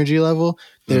their energy level.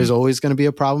 There's always going to be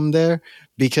a problem there,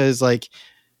 because like,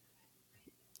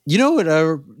 you know what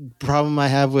other problem I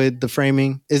have with the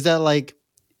framing is that like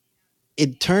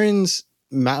it turns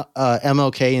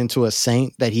MLK into a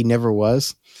saint that he never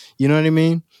was. You know what I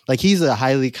mean? Like he's a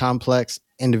highly complex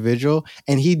individual,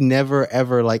 and he never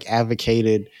ever like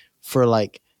advocated for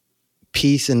like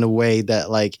peace in the way that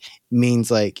like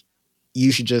means like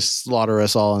you should just slaughter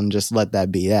us all and just let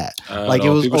that be that. Like it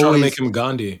was people always trying to make him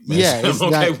Gandhi. Man. Yeah, it's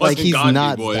not like he's Gandhi,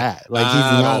 not boy. That. Like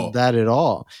he's not that at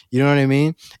all. You know what I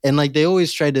mean? And like they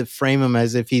always try to frame him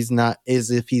as if he's not, as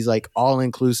if he's like all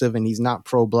inclusive and he's not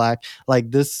pro-black.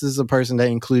 Like this is a person that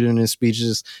included in his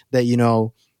speeches that, you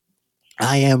know,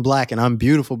 I am black and I'm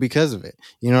beautiful because of it.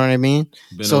 You know what I mean?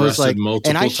 So it's like,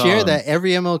 and I share that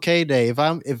every MLK day. If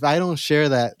I don't share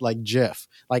that like GIF,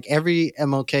 like every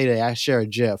MLK day, I share a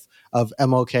GIF of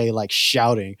MLK like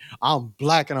shouting, "I'm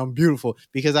black and I'm beautiful,"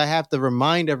 because I have to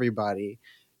remind everybody.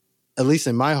 At least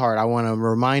in my heart, I want to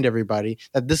remind everybody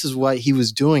that this is what he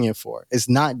was doing it for. It's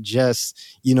not just,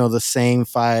 you know, the same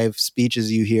 5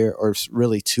 speeches you hear, or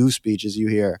really 2 speeches you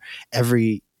hear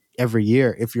every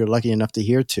year, if you're lucky enough to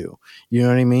hear 2. You know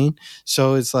what I mean?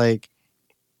 So it's like,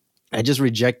 I just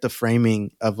reject the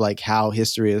framing of like how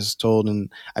history is told. And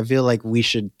I feel like we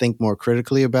should think more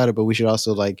critically about it, but we should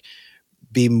also like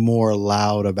be more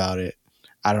loud about it.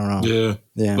 I don't know.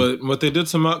 Yeah. But what they did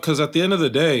to Malcolm, because at the end of the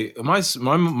day,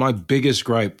 my biggest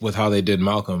gripe with how they did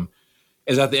Malcolm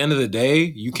is at the end of the day,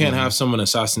 you can't have someone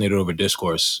assassinated over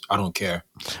discourse. I don't care.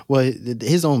 Well,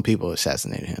 his own people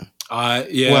assassinated him.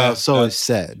 Yeah. Well, so it's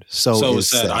said. So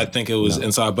it's said. I think it was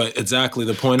inside, but exactly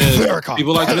the point is,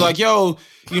 people like to be like, "Yo,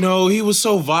 you know, he was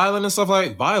so violent and stuff."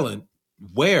 Like, violent?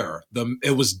 Where?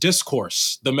 It was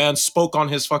discourse. The man spoke on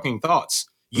his fucking thoughts.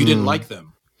 You didn't like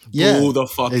them. Yeah. Who the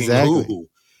fucking who?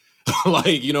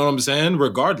 Like, you know what I'm saying?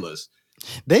 Regardless.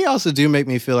 They also do make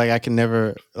me feel like I can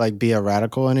never like be a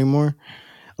radical anymore.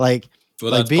 Like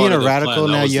being a radical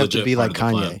now, you have to be like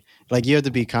Kanye. Like you have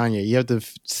to be Kanye. You have to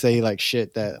say like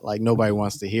shit that like nobody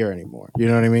wants to hear anymore. You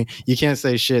know what I mean? You can't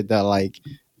say shit that like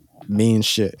means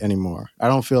shit anymore. I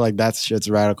don't feel like that shit's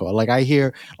radical. Like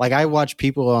I watch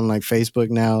people on like Facebook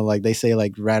now, like they say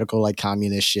like radical like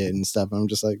communist shit and stuff. And I'm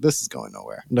just like, this is going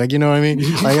nowhere. Like, you know what I mean?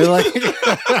 Like,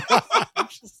 I'm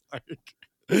just like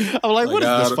I'm like, what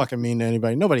does this fucking mean to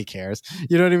anybody? Nobody cares.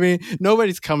 You know what I mean?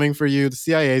 Nobody's coming for you. The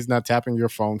CIA is not tapping your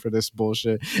phone for this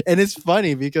bullshit. And it's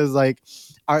funny because like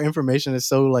our information is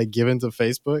so like given to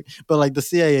Facebook, but like the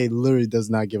CIA literally does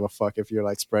not give a fuck if you're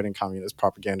like spreading communist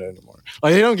propaganda anymore.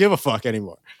 Like they don't give a fuck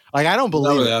anymore. Like I don't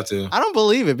believe it. I don't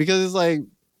believe it because it's like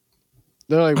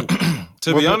they're like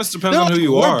to be honest, depends on who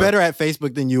you are. We're better at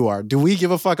Facebook than you are. Do we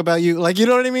give a fuck about you? Like, you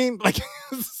know what I mean? Like,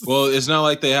 well, it's not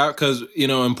like they have, because, you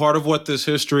know, and part of what this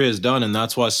history has done, and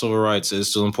that's why civil rights is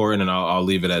still important, and I'll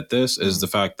leave it at this, is the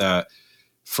fact that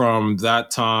from that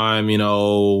time, you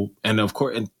know, and of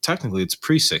course, and technically it's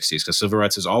pre-60s, because civil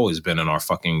rights has always been in our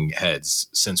fucking heads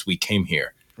since we came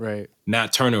here. Right.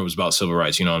 Nat Turner was about civil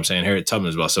rights, you know what I'm saying? Harriet Tubman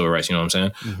was about civil rights, you know what I'm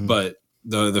saying? Mm-hmm. But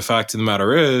the fact of the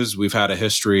matter is, we've had a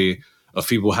history of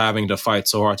people having to fight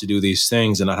so hard to do these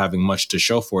things and not having much to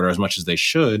show for it, or as much as they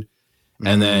should.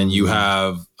 And then you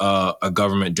have a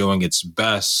government doing its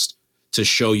best to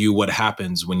show you what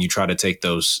happens when you try to take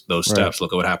those steps. Right.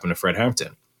 Look at what happened to Fred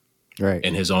Hampton, right,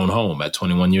 in his own home at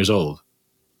 21 years old.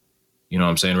 You know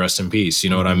what I'm saying? Rest in peace.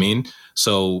 You know what I mean?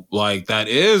 So like that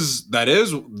is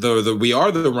the we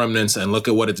are the remnants, and look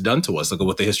at what it's done to us. Look at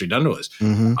what the history done to us.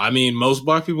 Mm-hmm. I mean, most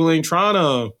black people ain't trying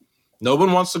to. No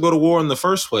one wants to go to war in the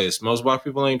first place. Most black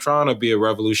people ain't trying to be a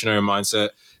revolutionary mindset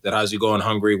that has you going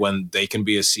hungry when they can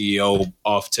be a CEO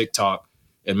off TikTok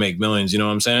and make millions. You know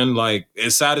what I'm saying? Like,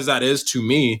 as sad as that is to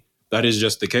me, that is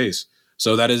just the case.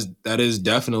 So that is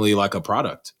definitely like a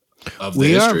product of the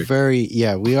history.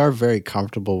 We are very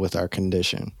comfortable with our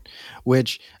condition,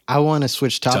 which I want to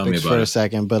switch topics for a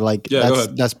second, but like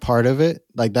that's part of it.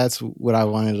 Like that's what I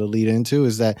wanted to lead into,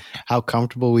 is that how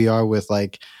comfortable we are with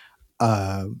like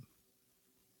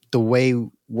the way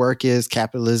work is,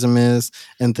 capitalism is,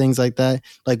 and things like that.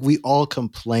 Like we all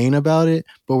complain about it,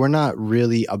 but we're not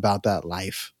really about that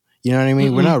life. You know what I mean?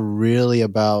 Mm-hmm. We're not really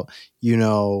about, you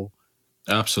know,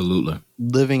 absolutely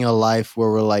living a life where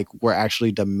we're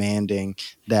actually demanding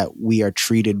that we are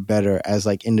treated better as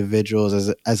like individuals,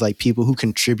 as like people who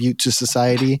contribute to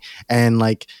society, and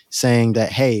like saying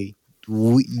that, hey,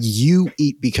 you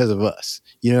eat because of us.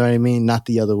 You know what I mean? Not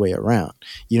the other way around.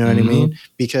 You know what I mean?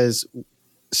 Because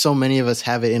so many of us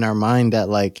have it in our mind that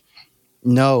like,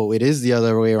 no, it is the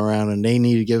other way around, and they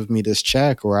need to give me this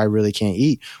check or I really can't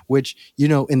eat, which, you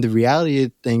know, in the reality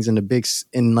of things, in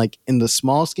the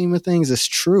small scheme of things, it's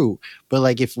true. But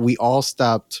like, if we all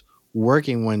stopped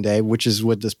working one day, which is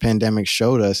what this pandemic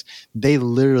showed us, they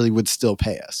literally would still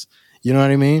pay us. You know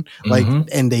what I mean? Like,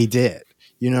 and they did,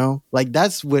 you know, like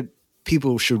that's what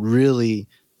people should really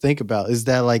think about, is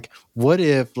that like, what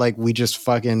if like we just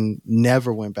fucking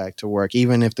never went back to work,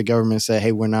 even if the government said,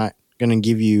 hey, we're not gonna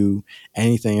give you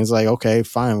anything. It's like, okay,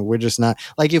 fine, we're just not,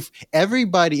 like, if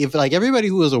everybody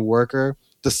who was a worker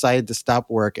decided to stop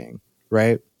working,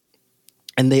 right,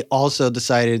 and they also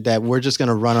decided that we're just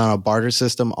gonna run on a barter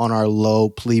system on our low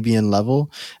plebeian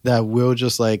level, that we'll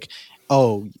just like,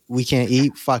 oh, we can't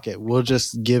eat, fuck it, we'll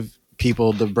just give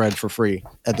people the bread for free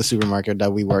at the supermarket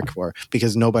that we work for,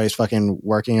 because nobody's fucking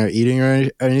working or eating or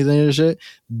anything or shit.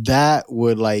 That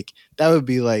would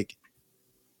be like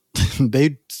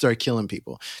they'd start killing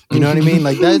people. You know what I mean?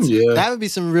 Like that would be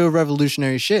some real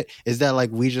revolutionary shit. Is that like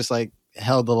we just like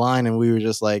held the line and we were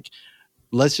just like,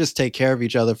 let's just take care of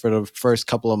each other for the first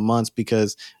couple of months,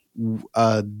 because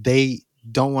they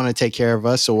don't want to take care of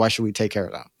us, so why should we take care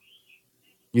of them?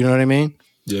 You know what I mean?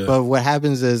 Yeah. But what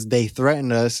happens is they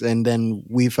threatened us, and then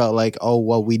we felt like, oh,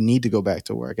 well, we need to go back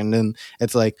to work. And then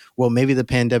it's like, well, maybe the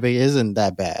pandemic isn't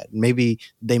that bad. Maybe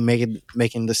they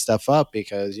making this stuff up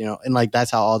because, you know, and like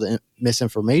that's how all the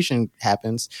misinformation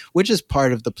happens, which is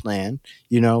part of the plan.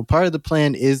 You know, part of the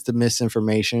plan is the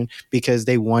misinformation, because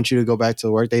they want you to go back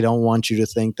to work. They don't want you to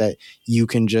think that you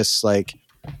can just like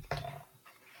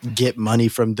get money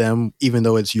from them, even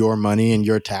though it's your money and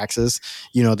your taxes,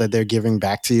 you know, that they're giving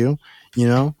back to you. You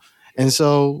know, and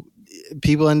so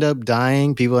people end up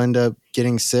dying. People end up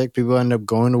getting sick. People end up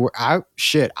going to work. I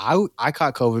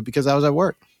caught COVID because I was at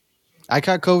work. I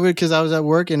caught COVID because I was at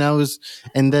work, and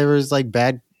there was like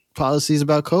bad policies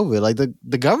about COVID. Like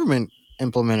the government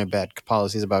implemented bad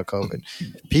policies about COVID.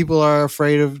 People are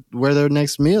afraid of where their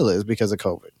next meal is because of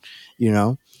COVID. You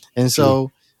know, and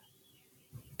so,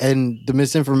 and the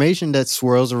misinformation that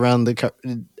swirls around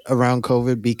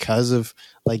COVID because of,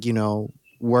 like, you know,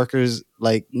 workers,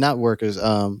 like not workers,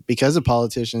 because of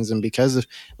politicians and because of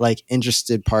like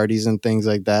interested parties and things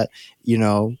like that, you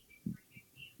know,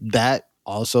 that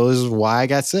also is why I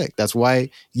got sick. That's why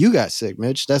you got sick,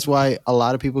 Mitch. That's why a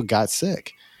lot of people got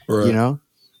sick, right. You know?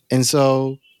 And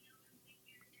so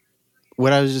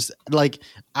what I was just like,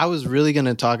 I was really going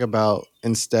to talk about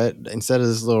instead of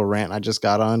this little rant I just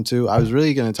got onto, I was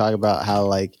really going to talk about how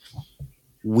like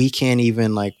we can't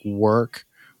even like work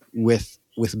with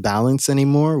balance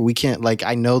anymore. We can't, like,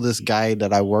 I know this guy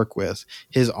that I work with,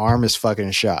 his arm is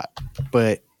fucking shot,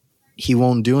 but he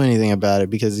won't do anything about it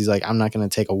because he's like, I'm not going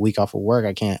to take a week off of work.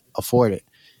 I can't afford it.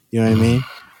 You know what I mean?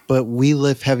 But we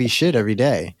lift heavy shit every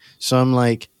day. So I'm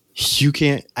like, you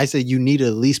can't, I said, you need to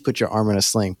at least put your arm in a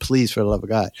sling, please, for the love of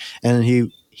God. And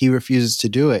he refuses to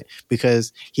do it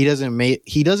because he doesn't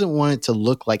want it to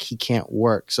look like he can't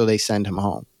work. So they send him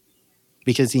home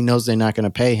because he knows they're not going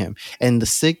to pay him. And the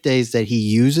sick days that he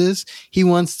uses, he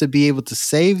wants to be able to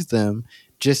save them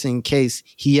just in case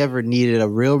he ever needed a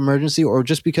real emergency, or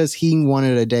just because he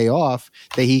wanted a day off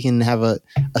that he can have a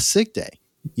sick day.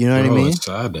 You know what I mean? It's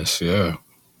sadness, yeah.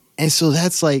 And so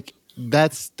that's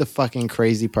the fucking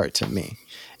crazy part to me,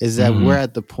 is that we're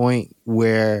at the point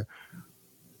where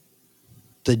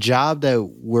the job that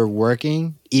we're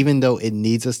working, even though it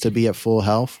needs us to be at full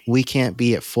health, we can't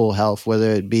be at full health,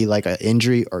 whether it be like an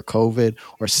injury or COVID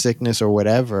or sickness or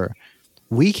whatever.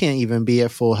 We can't even be at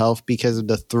full health because of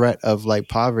the threat of like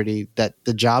poverty that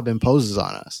the job imposes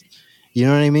on us. You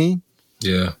know what I mean?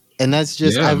 Yeah. And that's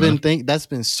just, that's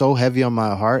been so heavy on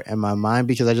my heart and my mind,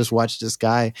 because I just watched this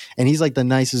guy and he's like the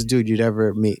nicest dude you'd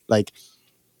ever meet. Like,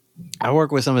 I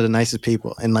work with some of the nicest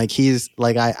people, and like, he's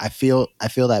like, I feel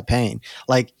that pain.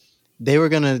 Like, they were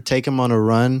going to take him on a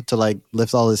run to like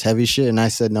lift all this heavy shit. And I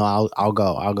said, no, I'll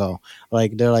go.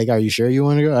 Like, they're like, are you sure you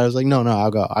want to go? I was like, no,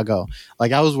 I'll go.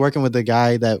 Like, I was working with the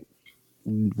guy that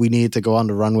we needed to go on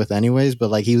the run with anyways,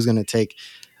 but like, he was going to take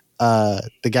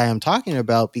the guy I'm talking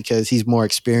about because he's more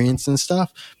experienced and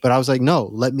stuff. But I was like,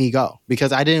 no, let me go,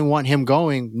 because I didn't want him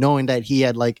going knowing that he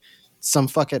had like some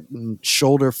fucking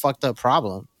shoulder fucked up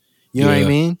problem. You know what I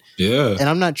mean? Yeah. And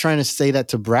I'm not trying to say that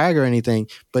to brag or anything,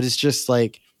 but it's just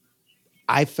like,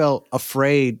 I felt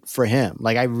afraid for him.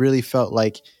 Like, I really felt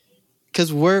like,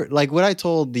 because we're like, what I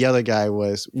told the other guy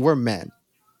was, we're men,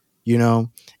 you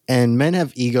know, and men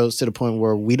have egos to the point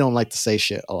where we don't like to say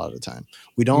shit a lot of the time.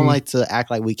 We don't like to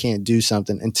act like we can't do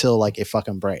something until like it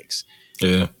fucking breaks.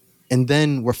 Yeah. And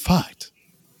then we're fucked,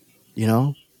 you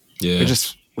know? Yeah.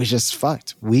 We're just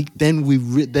fucked. Then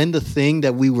the thing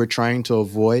that we were trying to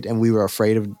avoid and we were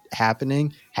afraid of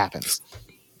happening happens.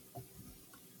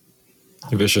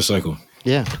 A vicious cycle.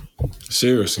 Yeah.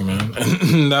 Seriously, man.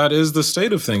 That is the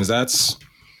state of things. That's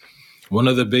one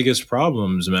of the biggest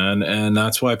problems, man. And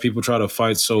that's why people try to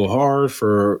fight so hard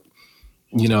for,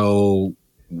 you know,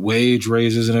 wage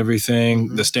raises and everything.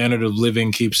 Mm-hmm. The standard of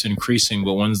living keeps increasing,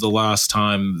 but when's the last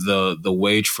time the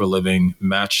wage for living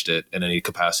matched it in any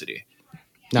capacity?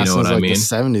 That, you know what I mean? The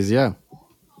 70s, yeah.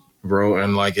 Bro,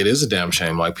 and like, it is a damn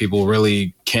shame. Like, people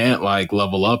really can't like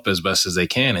level up as best as they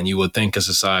can. And you would think a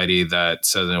society that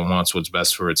says it wants what's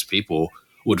best for its people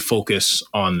would focus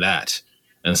on that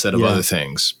instead of other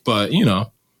things. But, you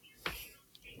know,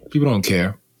 people don't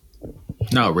care.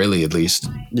 Not really, at least.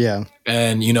 Yeah.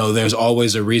 And, you know, there's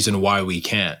always a reason why we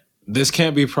can't. This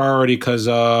can't be priority because,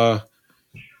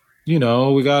 you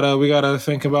know, we gotta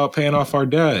think about paying off our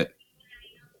debt.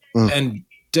 And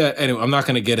debt. Anyway, I'm not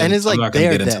going to get into. And it's like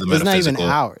their debt. It's not even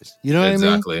ours. You know what I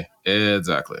mean?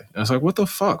 Exactly. And it's like, what the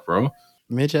fuck, bro?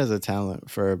 Mitch has a talent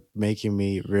for making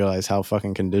me realize how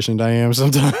fucking conditioned I am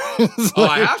sometimes.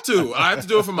 I have to. I have to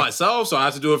do it for myself, so I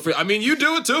have to do it for. I mean, you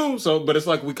do it too. So, but it's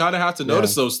like we kind of have to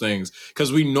notice those things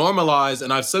because we normalize.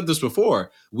 And I've said this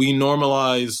before. We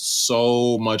normalize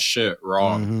so much shit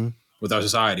wrong with our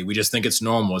society. We just think it's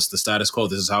normal. It's the status quo.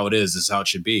 This is how it is. This is how it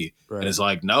should be. Right. And it's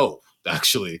like, no,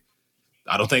 actually.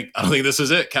 I don't think this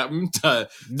is it, Captain.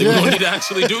 We need to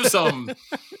actually do something.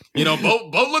 You know,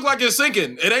 boat look like it's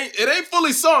sinking. It ain't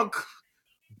fully sunk,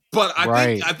 but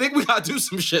I think we gotta do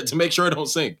some shit to make sure it don't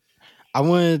sink. I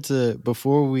wanted to,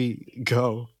 before we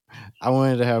go, I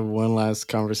wanted to have one last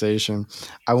conversation.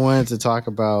 I wanted to talk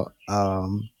about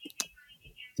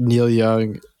Neil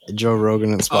Young, Joe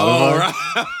Rogan, and Spotify.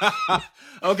 Oh, right.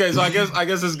 Okay, so I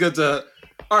guess it's good to.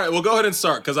 All right, well, go ahead and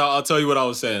start because I'll tell you what I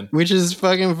was saying. Which is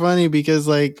fucking funny because,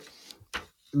 like,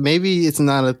 maybe it's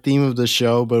not a theme of the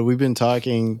show, but we've been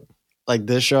talking, like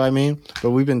this show,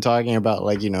 but we've been talking about,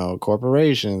 like, you know,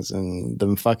 corporations and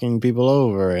them fucking people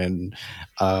over and,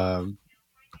 I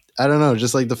don't know,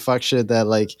 just like the fuck shit that,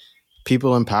 like,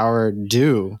 people in power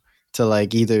do to,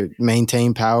 like, either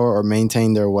maintain power or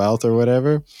maintain their wealth or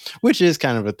whatever, which is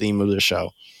kind of a theme of the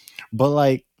show. But,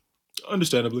 like,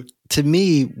 understandably, to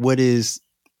me, what is...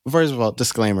 First of all,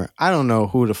 disclaimer, I don't know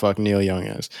who the fuck Neil Young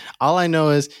is. All I know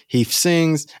is he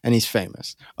sings and he's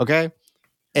famous, okay?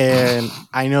 And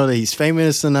I know that he's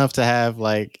famous enough to have,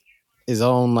 like, his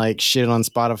own like shit on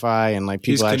Spotify and like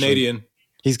people. He's Canadian.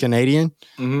 He's Canadian.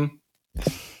 Mm-hmm.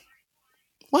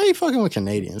 Why are you fucking with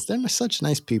Canadians? They're such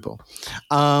nice people.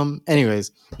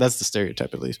 Anyways, that's the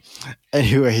stereotype, at least.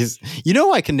 Anyways, you know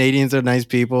why Canadians are nice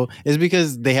people? Is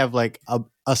because they have like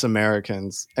us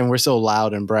Americans, and we're so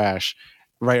loud and brash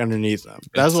right underneath them.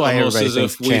 That's why everybody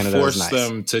thinks Canada is nice. We force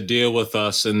them to deal with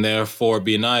us and therefore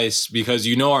be nice because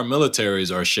our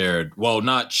militaries are shared. Well,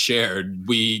 not shared.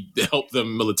 We help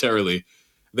them militarily.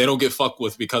 They don't get fucked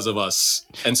with because of us,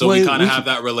 and so we kind of have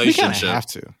that relationship. We kind of have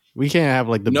to. We can't have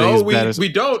like the biggest, baddest. We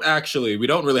don't actually. We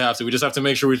don't really have to. We just have to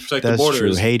make sure we protect the borders.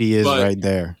 That's true. Haiti is right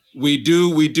there. We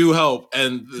do help,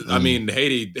 and I mean,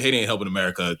 Haiti ain't helping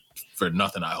America for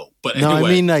nothing. I hope, but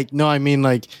anyway. I mean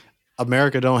like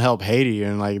America don't help Haiti,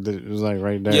 and like it was like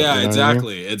right there. Yeah, you know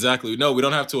exactly, exactly. No, we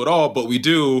don't have to at all, but we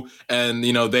do, and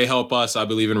they help us. I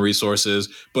believe in resources,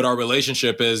 but our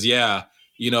relationship is,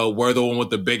 we're the one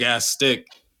with the big ass stick,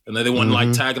 and then they want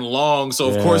like tagging along.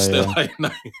 So of course they're like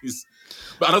nice.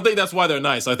 But I don't think that's why they're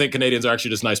nice. I think Canadians are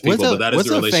actually just nice people. But that is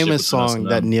the relationship. What's a famous song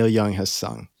that Neil Young has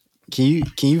sung? Can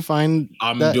you find?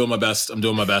 I'm doing my best. I'm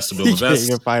doing my best to build my best.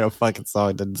 You can find a fucking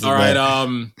song. That's all right.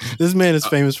 This man is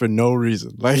famous for no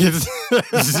reason. Like it's.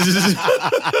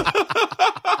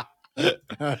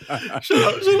 Shut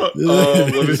up.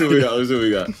 Let me see what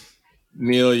we got.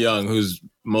 Neil Young, who's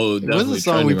most definitely. What's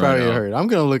the song we probably heard? I'm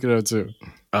gonna look it up too.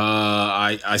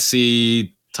 I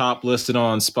see top listed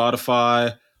on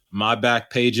Spotify. My Back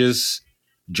Pages,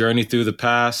 Journey Through the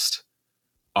Past,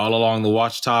 All Along the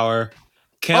Watchtower,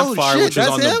 Campfire, which was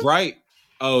on the Bright.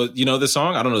 Oh, you know this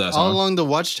song? I don't know that song. All Along the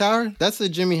Watchtower? That's the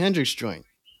Jimi Hendrix joint.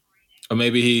 Or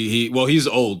maybe he's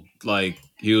old. Like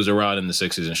he was around in the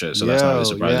 60s and shit. So that's not really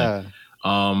surprising.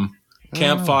 Yeah.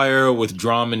 Campfire with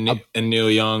Drum and Neil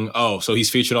Young. Oh, so he's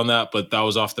featured on that, but that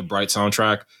was off the Bright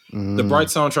soundtrack. The Bright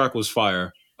soundtrack was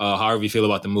fire. However you feel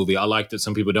about the movie. I liked it.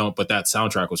 Some people don't, but that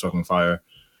soundtrack was fucking fire.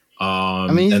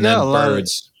 He's got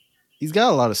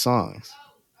a lot of songs.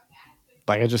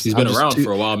 Like he's been around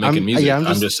for a while making music. Yeah,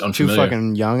 I'm just too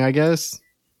fucking young, I guess.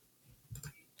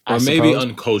 Or maybe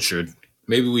uncultured.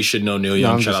 Maybe we should know Neil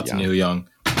Young. Shout out to Neil Young.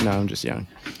 No, I'm just young.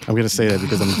 I'm gonna say that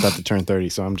because I'm about to turn 30,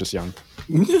 so I'm just young.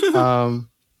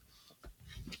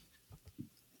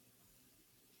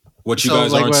 What you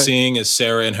guys aren't seeing is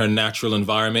Sarah in her natural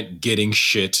environment getting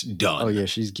shit done. Oh yeah,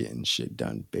 she's getting shit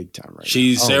done big time right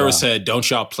now. Sarah said, "Don't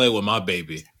y'all play with my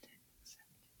baby."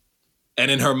 And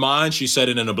in her mind, she said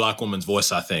it in a black woman's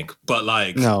voice, I think. But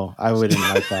like, no, I wouldn't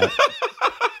like that.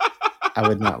 I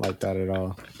would not like that at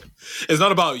all. It's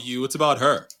not about you; it's about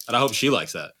her, and I hope she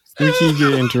likes that. We keep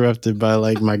getting interrupted by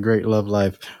like my great love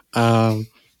life.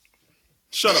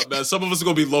 Shut up, man. Some of us are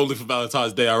going to be lonely for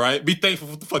Valentine's Day, all right? Be thankful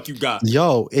for what the fuck you got.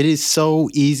 Yo, it is so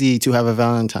easy to have a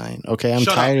Valentine, okay? I'm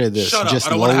tired of this.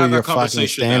 Just lower your fucking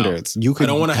standards. I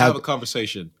don't want to have a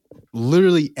conversation.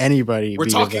 Literally anybody. We're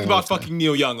talking about fucking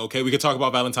Neil Young, okay? We could talk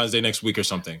about Valentine's Day next week or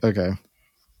something. Okay.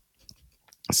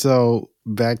 So,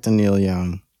 back to Neil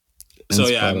Young. So,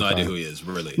 yeah, I have no idea who he is,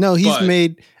 really. No,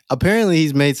 apparently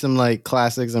he's made some like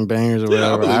classics and bangers or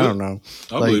whatever. I don't know.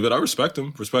 I believe it. I respect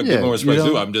him. Respect him. Respect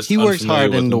you. He works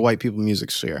hard in the white people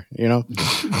music sphere, you know?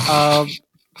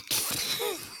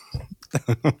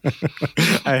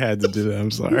 I had to do that.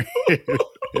 I'm sorry. I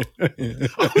don't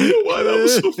know why that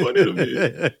was so funny to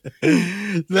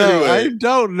me. No, I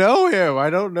don't know him. I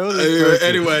don't know this person.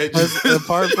 Anyway.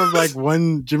 Apart from like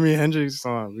one Jimi Hendrix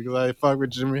song, because I fuck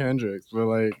with Jimi Hendrix, but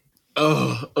like.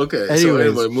 Oh, okay. Anyways, so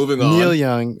anyway, moving on. Neil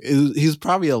Young, he's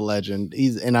probably a legend.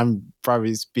 And I'm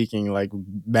probably speaking like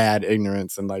bad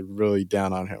ignorance and like really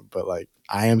down on him, but like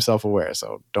I am self-aware,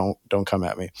 so don't come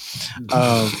at me.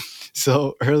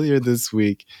 So earlier this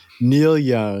week, Neil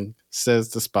Young says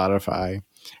to Spotify,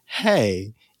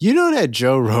 "Hey, you know that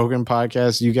Joe Rogan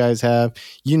podcast you guys have?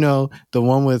 You know, the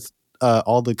one with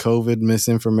all the COVID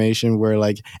misinformation where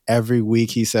like every week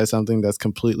he says something that's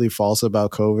completely false about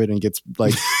COVID and gets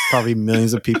like probably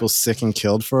millions of people sick and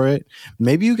killed for it.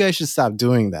 Maybe you guys should stop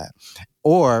doing that.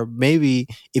 Or maybe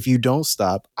if you don't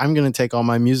stop, I'm going to take all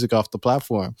my music off the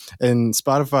platform." And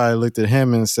Spotify looked at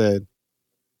him and said,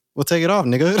 "Well, take it off,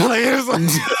 nigga." Like, it was like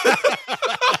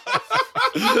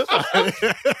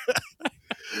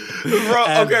Bro,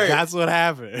 okay, that's what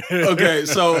happened. Okay,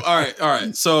 so all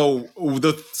right. So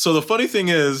the funny thing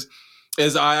is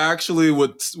I actually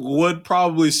would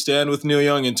probably stand with Neil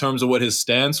Young in terms of what his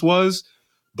stance was,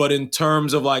 but in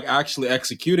terms of like actually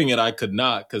executing it, I could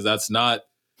not, because that's not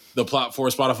the platform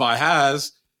Spotify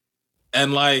has.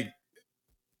 And like,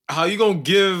 how you gonna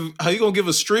give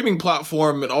a streaming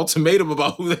platform an ultimatum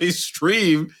about who they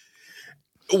stream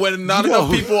when not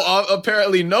enough people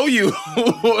apparently know you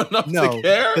enough to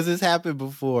care. Because it's happened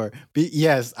before.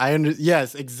 Yes,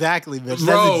 yes, exactly, Mitch.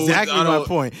 Bro, that's exactly my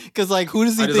point. Because like, who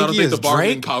does he think he is? The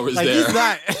bargaining Drake? power is like, there. He's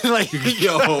not. Like,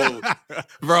 yo,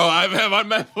 bro,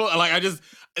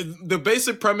 the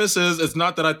basic premise is it's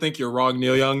not that I think you're wrong,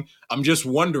 Neil Young. I'm just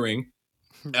wondering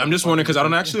because I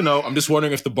don't actually know. I'm just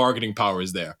wondering if the bargaining power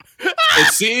is there.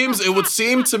 It would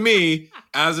seem to me,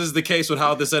 as is the case with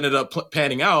how this ended up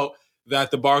panning out,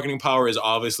 that the bargaining power is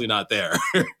obviously not there.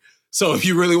 So if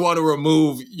you really want to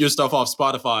remove your stuff off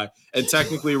Spotify and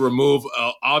technically remove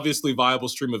an obviously viable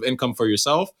stream of income for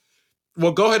yourself,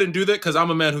 well, go ahead and do that, because I'm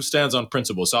a man who stands on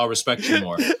principle, so I'll respect you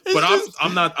more. But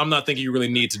I'm not thinking you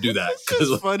really need to do that.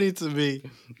 It's funny to me.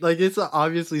 Like, it's an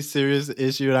obviously serious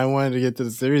issue, and I wanted to get to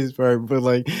the serious part, but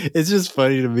like, it's just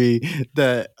funny to me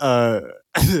that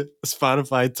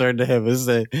Spotify turned to him and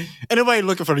said, "Ain't nobody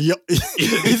looking for you."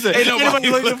 He said, "Ain't nobody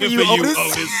looking for you,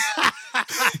 Otis."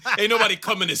 Ain't nobody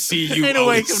coming to see you. Ain't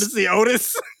nobody coming to see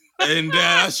Otis. And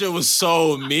that shit was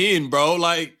so mean, bro.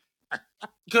 Like,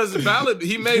 because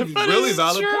he made really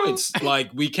valid points. Like,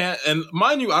 we can't, and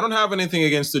mind you, I don't have anything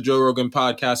against the Joe Rogan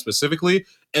podcast specifically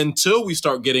until we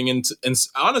start getting into, and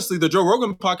honestly, the Joe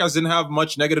Rogan podcast didn't have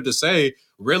much negative to say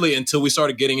really until we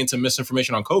started getting into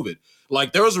misinformation on COVID.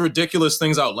 Like, there was ridiculous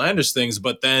things, outlandish things,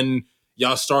 but then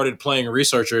y'all started playing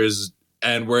researchers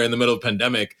and we're in the middle of a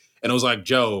pandemic. And it was like,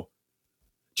 Joe,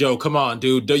 come on,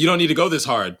 dude. You don't need to go this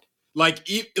hard. Like,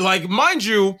 mind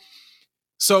you,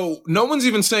 so no one's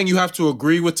even saying you have to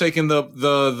agree with taking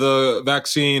the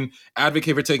vaccine,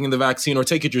 advocate for taking the vaccine, or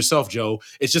take it yourself, Joe.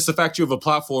 It's just the fact you have a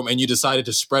platform and you decided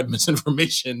to spread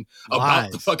misinformation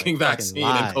about the fucking vaccine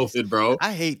and COVID, bro.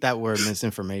 I hate that word,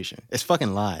 misinformation. It's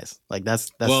fucking lies. Like,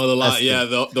 that's well, the lie. Yeah,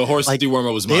 the horse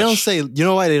dewormer was much. They don't say, you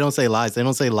know why they don't say lies? They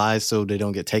don't say lies so they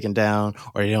don't get taken down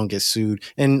or they don't get sued.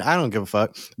 And I don't give a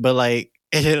fuck. But like,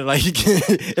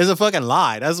 it's a fucking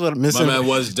lie. That's what my man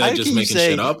was dead just making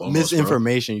shit up. Almost,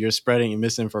 misinformation. Bro. You're spreading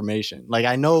misinformation. Like,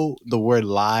 I know the word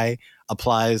lie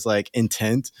applies like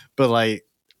intent, but like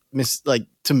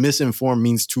to misinform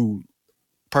means to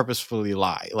purposefully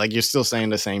lie. Like, you're still saying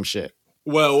the same shit.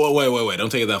 Well, wait.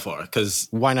 Don't take it that far. Because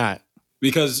why not?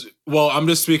 Because, well, I'm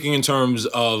just speaking in terms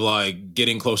of like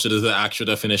getting closer to the actual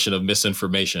definition of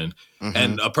misinformation. Mm-hmm.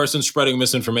 And a person spreading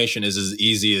misinformation is as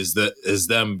easy as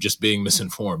them just being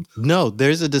misinformed. No,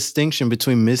 there's a distinction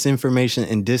between misinformation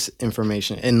and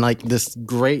disinformation. And like this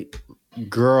great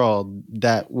girl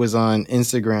that was on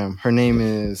Instagram, her name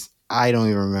is, I don't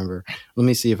even remember. Let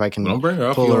me see if I can don't bring her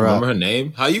up. You don't remember her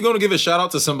name? How you going to give a shout out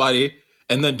to somebody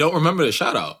and then don't remember the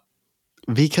shout out?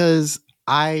 Because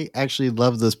I actually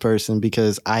love this person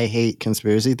because I hate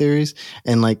conspiracy theories,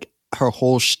 and like her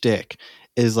whole shtick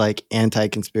is like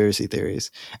anti-conspiracy theories,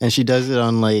 and she does it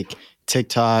on like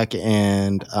TikTok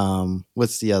and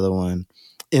what's the other one?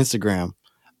 Instagram.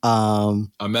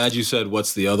 I'm mad you said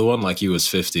what's the other one like he was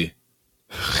 50.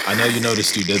 I know you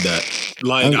noticed you did that.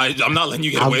 Like I'm not letting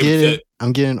you get away with it.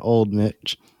 I'm getting old,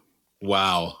 Mitch.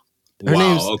 Wow.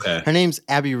 Her name's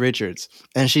Abby Richards,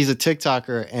 and she's a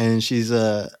TikToker, and she's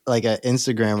like an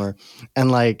Instagrammer,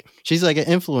 and like she's like an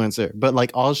influencer, but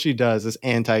like all she does is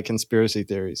anti-conspiracy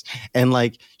theories. And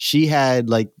like she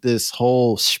had like this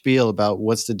whole spiel about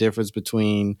what's the difference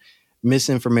between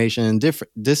misinformation and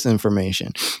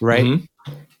disinformation, right?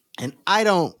 Mm-hmm. And I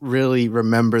don't really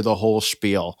remember the whole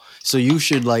spiel. So you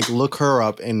should like look her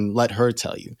up and let her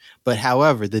tell you. But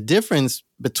however, the difference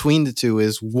between the two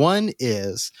is one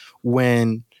is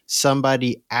when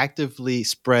somebody actively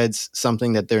spreads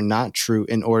something that they're not true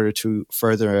in order to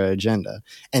further an agenda.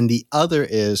 And the other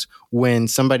is when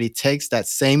somebody takes that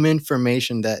same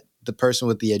information that the person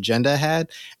with the agenda had,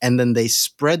 and then they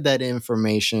spread that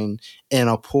information in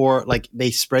a they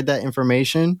spread that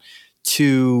information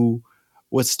to,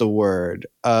 what's the word?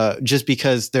 Just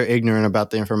because they're ignorant about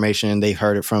the information and they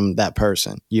heard it from that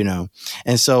person, you know?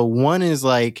 And so one is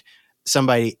like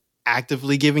somebody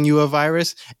actively giving you a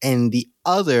virus, and the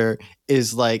other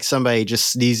is like somebody just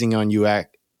sneezing on you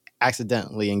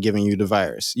accidentally and giving you the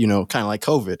virus, you know, kind of like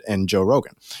COVID and Joe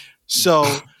Rogan. So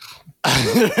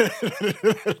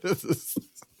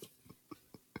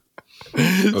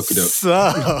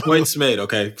so points made.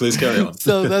 Okay, please carry on.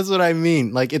 So that's what I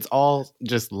mean. Like, it's all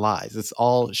just lies. It's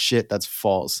all shit that's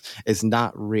false. It's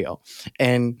not real.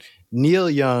 And Neil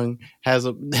Young has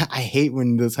I hate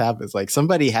when this happens. Like,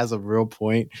 somebody has a real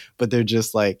point, but they're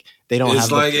just like, they don't it's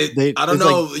have like I don't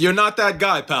know. Like, you're not that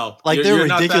guy, pal. Like, their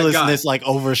ridiculousness like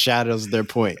overshadows their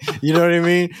point. You know what I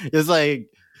mean? It's like,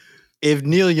 if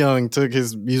Neil Young took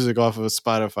his music off of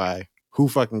Spotify, who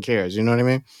fucking cares? You know what I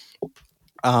mean?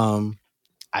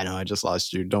 I know I just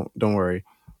lost you. Don't worry.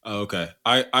 Oh, okay.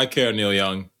 I care, Neil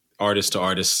Young, artist to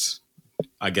artist,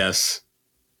 I guess.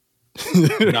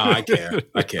 Nah, I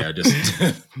care.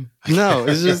 Just No,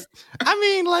 it's just. I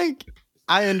mean, like,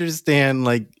 I understand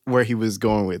like where he was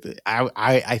going with it.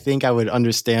 I think I would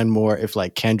understand more if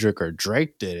like Kendrick or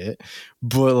Drake did it,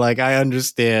 but like I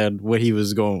understand what he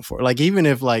was going for. Like even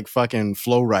if like fucking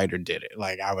Flow Rider did it,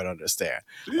 like I would understand.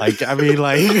 Like I mean,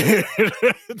 like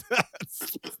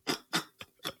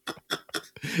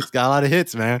it's got a lot of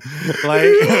hits, man. Like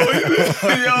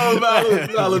yo,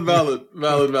 valid.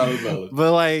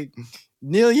 But like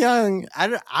Neil Young, I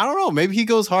don't know. Maybe he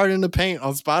goes hard in the paint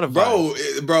on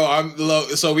Spotify. Bro,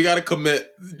 so we got to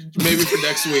commit. Maybe for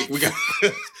next week,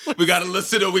 we got to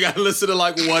listen to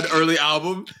like one early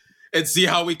album and see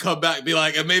how we come back. Be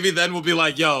like, and maybe then we'll be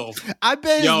like, yo, I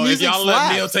bet his music if y'all slaps.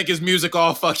 let Neil take his music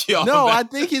off, fuck y'all. No, man. I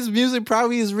think his music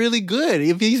probably is really good.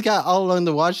 If he's got All on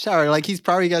the Watchtower, like he's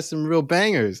probably got some real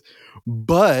bangers.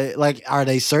 But like, are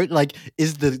they certain? Like,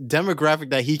 is the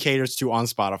demographic that he caters to on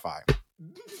Spotify?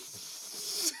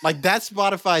 Like that's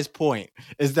Spotify's point,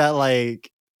 is that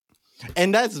like,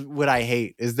 and that's what I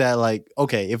hate, is that like,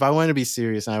 okay, if I want to be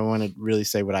serious and I want to really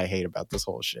say what I hate about this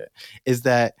whole shit, is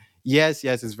that yes,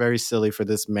 it's very silly for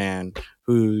this man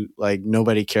who like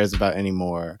nobody cares about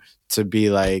anymore to be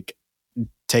like,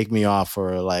 take me off,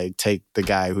 or like take the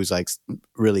guy who's like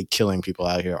really killing people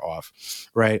out here off,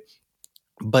 right?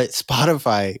 But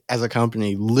Spotify as a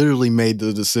company literally made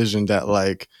the decision that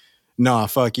like, nah,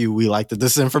 fuck you. We like the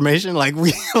disinformation. Like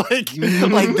we like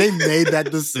they made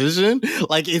that decision.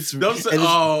 Like it's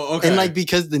okay. And like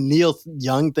because the Neil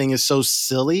Young thing is so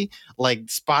silly, like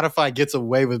Spotify gets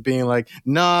away with being like,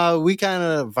 nah, we kind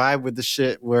of vibe with the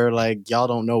shit where like y'all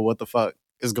don't know what the fuck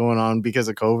is going on because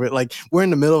of COVID. Like we're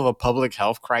in the middle of a public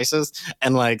health crisis,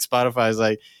 and like Spotify is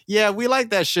like, yeah, we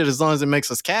like that shit as long as it makes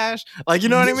us cash. Like, you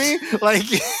know what I mean? Like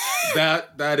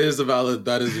that is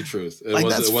the truth. Like,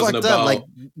 it wasn't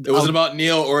about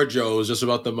Neil or Joe. It was just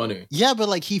about the money. Yeah, but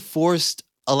like he forced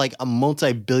a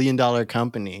multi-billion-dollar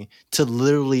company to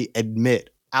literally admit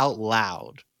out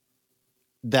loud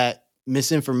that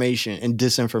misinformation and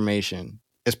disinformation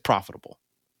is profitable.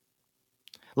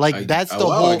 Like that's the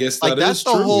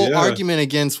whole argument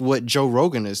against what Joe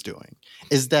Rogan is doing,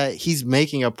 is that he's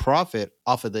making a profit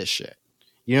off of this shit.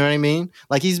 You know what I mean?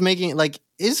 Like he's making like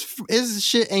his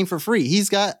shit ain't for free. He's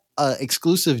got an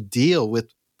exclusive deal with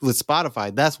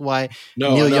Spotify. That's why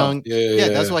Neil Young,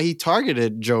 that's why he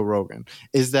targeted Joe Rogan,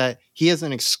 is that he has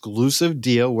an exclusive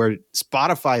deal where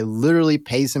Spotify literally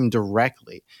pays him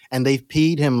directly, and they've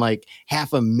paid him like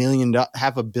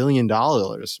 $500 million,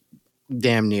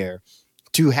 damn near,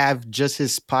 to have just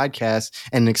his podcast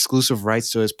and exclusive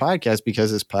rights to his podcast because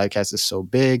his podcast is so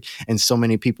big and so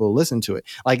many people listen to it.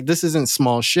 Like this isn't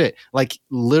small shit. Like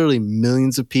literally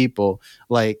millions of people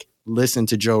like listen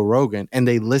to Joe Rogan, and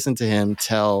they listen to him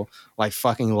tell like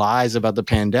fucking lies about the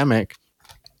pandemic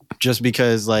just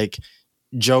because like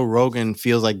Joe Rogan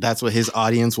feels like that's what his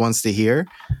audience wants to hear.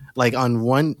 Like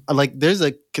there's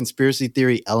a conspiracy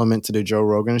theory element to the Joe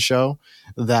Rogan show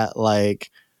that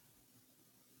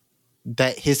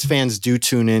his fans do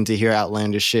tune in to hear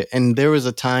outlandish shit. And there was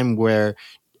a time where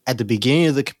at the beginning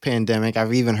of the pandemic,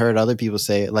 I've even heard other people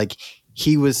say it, like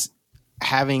he was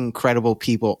having credible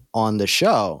people on the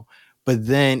show, but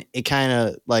then it kind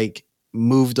of like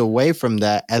moved away from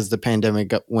that as the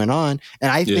pandemic went on. And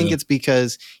I think it's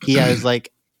because he has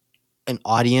like an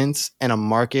audience and a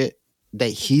market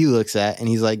that he looks at, and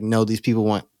he's like, no, these people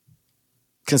want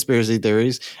conspiracy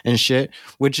theories and shit,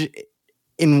 which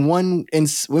in one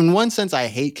sense, I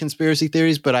hate conspiracy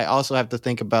theories, but I also have to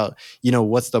think about,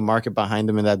 what's the market behind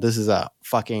them, and that this is a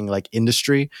fucking like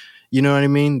industry. You know what I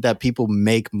mean? That people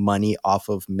make money off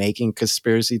of making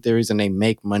conspiracy theories, and they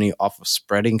make money off of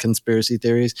spreading conspiracy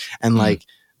theories. And like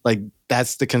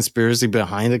that's the conspiracy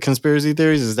behind the conspiracy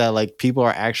theories, is that like people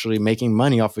are actually making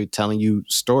money off of telling you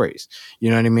stories. You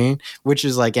know what I mean? Which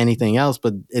is like anything else,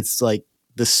 but it's like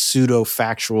the pseudo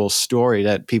factual story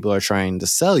that people are trying to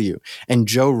sell you. And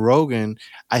Joe Rogan,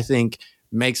 I think,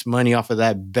 makes money off of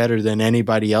that better than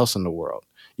anybody else in the world.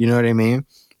 You know what I mean?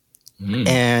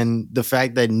 And the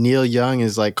fact that Neil Young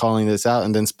is like calling this out,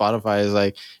 and then Spotify is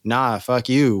like, nah, fuck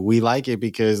you. We like it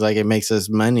because like it makes us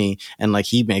money, and like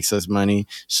he makes us money.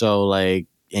 So like,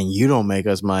 and you don't make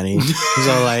us money.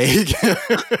 So like,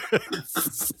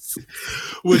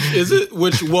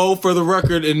 which whoa, for the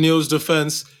record, in Neil's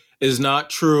defense, is not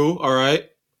true. All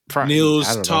right.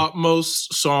 Neil's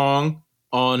topmost song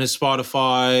on his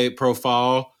Spotify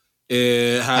profile,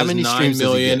 it has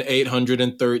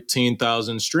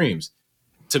 9,813,000 streams.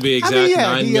 To be exact,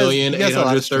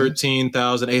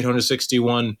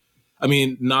 9,813,861 I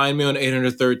mean,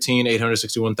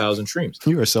 9,861,000 streams.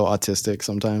 You are so autistic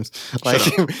sometimes. Like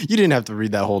you didn't have to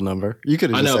read that whole number. You could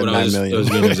have just said 9 million. I was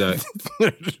being exact.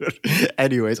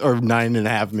 Anyways, or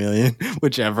 9.5 million,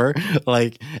 whichever.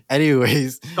 Like,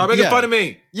 anyways. Stop making fun of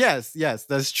me. Yes,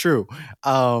 that's true.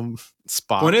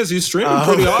 Spot. Point is, he's streaming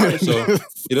pretty hard, so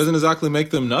he doesn't exactly make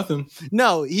them nothing.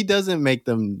 No, he doesn't make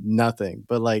them nothing.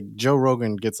 But like Joe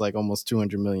Rogan gets like almost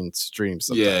 200 million streams.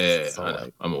 Yeah. So,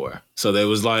 like, I'm aware. So they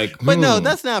was like, but no,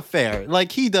 that's not fair.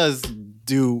 Like he does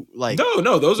do like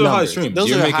no, those are high streams.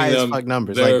 Those are high as fuck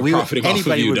numbers. Like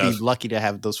anybody would be lucky to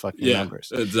have those fucking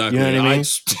numbers. Exactly. You know what I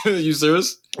mean? You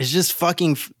serious? It's just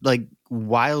fucking like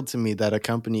wild to me that a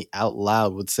company out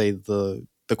loud would say the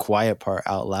quiet part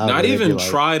out loud. Not even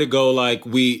try to go like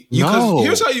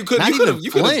here's how you could have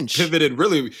pivoted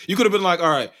really. You could have been like, all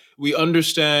right, we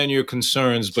understand your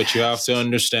concerns, but you have to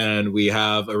understand we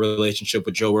have a relationship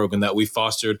with Joe Rogan that we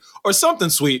fostered or something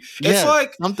sweet. It's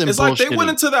like they went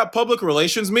into that public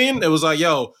relations meeting. It was like,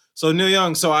 yo, so Neil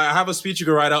Young, so I have a speech you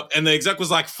can write up, and the exec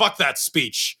was like, fuck that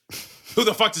speech. Who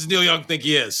the fuck does Neil Young think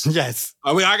he is? Yes.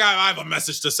 I have a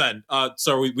message to send.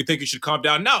 Sir, we think you should calm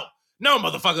down. No,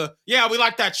 motherfucker. Yeah, we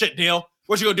like that shit, Neil.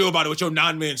 What you gonna do about it with your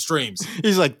 9 million streams?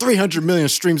 He's like 300 million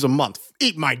streams a month.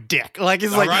 Eat my dick. Like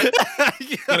it's all like, right?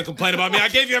 Gonna complain about me? I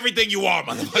gave you everything you are,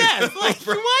 motherfucker. Yes, like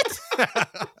what?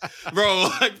 Bro,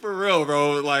 like for real,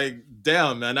 bro. Like,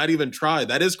 damn, man. Not even tried.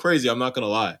 That is crazy. I'm not gonna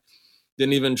lie.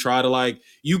 Didn't even try to like.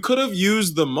 You could have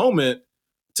used the moment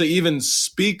to even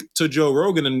speak to Joe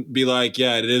Rogan and be like,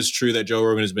 yeah, it is true that Joe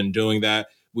Rogan has been doing that.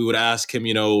 We would ask him,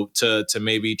 to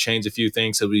maybe change a few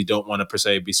things so we don't want to per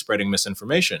se be spreading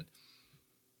misinformation.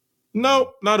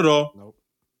 No, not at all. Nope.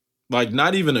 Like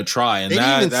not even a try. And they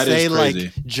that didn't say is crazy.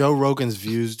 Like Joe Rogan's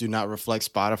views do not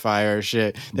reflect Spotify or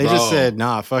shit. They just said,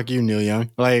 nah, fuck you, Neil Young.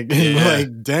 Like,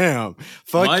 like damn.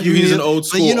 Fuck Mind you. He's an old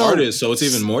school artist, so it's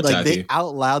even more like tacky. They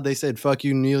out loud they said fuck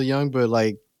you, Neil Young, but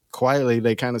like quietly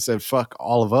they kind of said fuck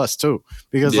all of us too,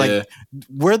 because like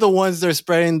we're the ones they're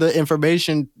spreading the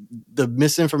information, the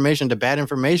misinformation, the bad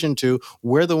information to.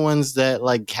 We're the ones that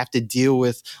like have to deal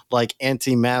with like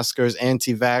anti-maskers,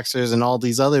 anti-vaxxers, and all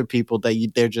these other people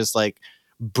that they're just like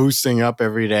boosting up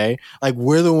every day. Like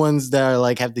we're the ones that are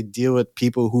like have to deal with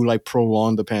people who like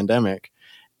prolong the pandemic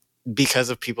because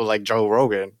of people like Joe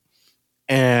Rogan.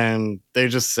 And they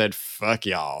just said, fuck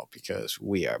y'all, because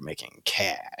we are making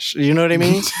cash. You know what I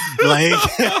mean?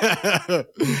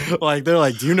 like they're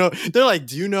like, do you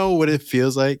know what it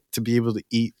feels like to be able to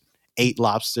eat 8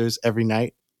 lobsters every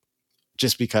night?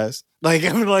 Just because? Like,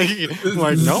 I'm like,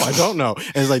 no, I don't know.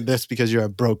 And it's like, that's because you're a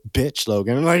broke bitch,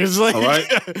 Logan. And like, it's like, all right.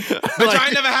 Bitch, I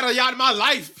ain't never had a yacht in my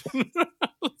life.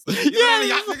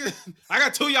 I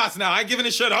got 2 yachts now. I ain't giving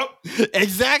this shit up.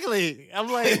 Exactly.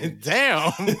 I'm like,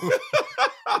 damn.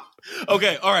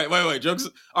 Okay, all right, wait. Jokes.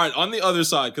 All right, on the other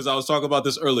side, because I was talking about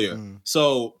this earlier.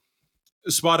 So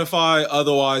Spotify,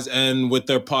 otherwise, and with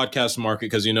their podcast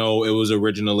market, because it was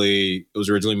originally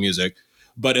music.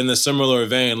 But in the similar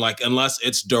vein, like unless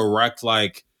it's direct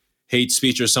like hate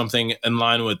speech or something in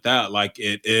line with that, like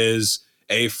it is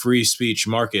a free speech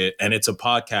market and it's a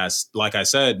podcast. Like I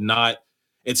said,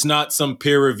 it's not some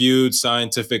peer-reviewed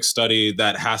scientific study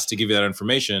that has to give you that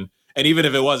information. And even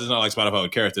if it was, it's not like Spotify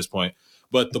would care at this point.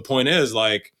 But the point is,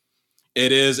 like,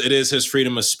 it is his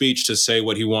freedom of speech to say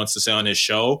what he wants to say on his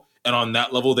show. And on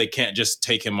that level, they can't just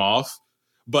take him off.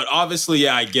 But obviously,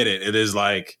 yeah, I get it. It is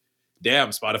like,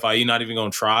 damn, Spotify, you're not even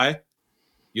going to try?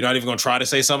 You're not even going to try to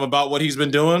say something about what he's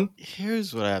been doing?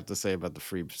 Here's what I have to say about the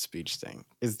free speech thing.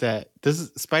 Is that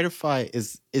Spotify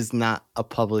is not a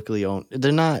publicly owned.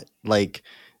 They're not like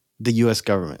the U.S.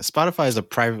 government. Spotify is a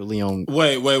privately owned.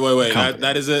 Wait.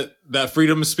 That is it. That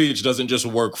freedom of speech doesn't just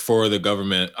work for the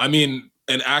government. I mean,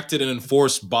 enacted and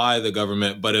enforced by the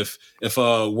government. But if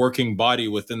a working body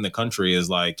within the country is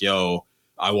like, yo,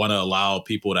 I want to allow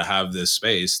people to have this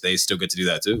space, they still get to do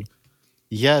that too.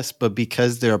 Yes, but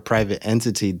because they're a private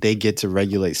entity, they get to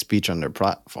regulate speech on their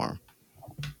platform.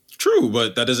 True,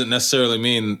 but that doesn't necessarily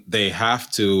mean they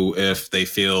have to if they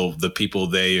feel the people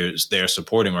they're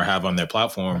supporting or have on their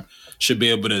platform should be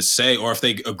able to say, or if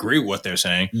they agree with what they're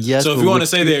saying. Yes, so if you want to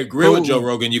say they agree with Joe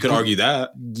Rogan, you could argue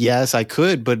that. Yes, I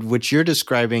could, but what you're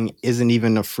describing isn't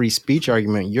even a free speech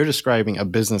argument. You're describing a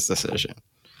business decision.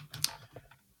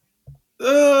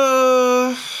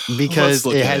 Because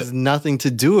it has nothing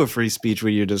to do with free speech.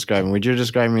 What you're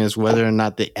describing is whether or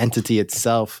not the entity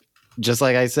itself, just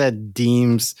like I said,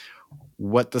 deems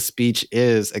what the speech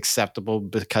is acceptable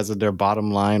because of their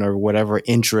bottom line or whatever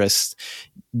interest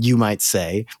you might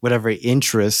say, whatever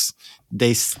interests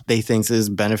they think is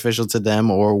beneficial to them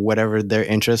or whatever their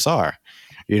interests are.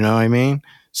 You know what I mean?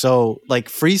 So like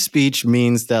free speech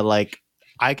means that like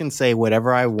I can say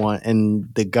whatever I want, and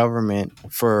the government,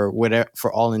 for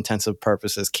all intensive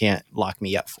purposes, can't lock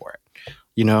me up for it.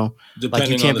 You know, like you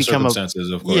Depending on can't the become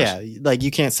circumstances, of course. Yeah, like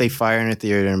you can't say fire in a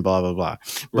theater and blah blah blah.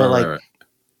 But Right.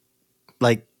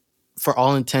 like for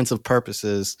all intensive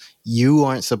purposes, you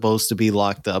aren't supposed to be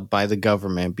locked up by the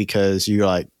government because you're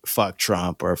like fuck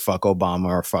Trump or fuck Obama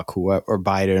or fuck whoever or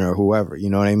Biden or whoever. You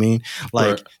know what I mean?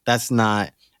 Like Right. that's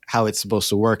not how it's supposed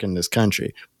to work in this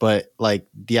country. But like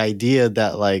the idea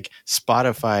that like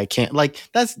Spotify can't, like,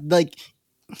 that's like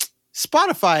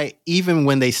Spotify, even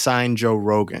when they signed Joe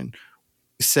Rogan,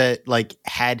 said like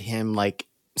had him like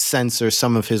censor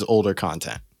some of his older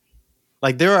content.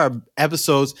 Like there are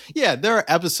episodes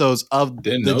of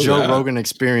the Joe Rogan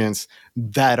Experience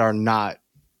that are not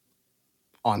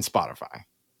on Spotify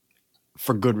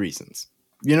for good reasons.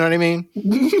 You know what I mean?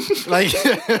 Like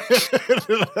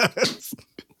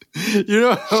you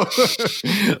know,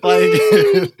 like,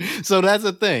 so that's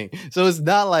the thing. So it's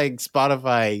not like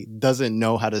Spotify doesn't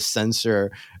know how to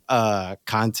censor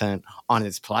content on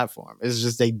its platform. It's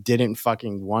just they didn't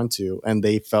fucking want to, and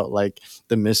they felt like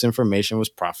the misinformation was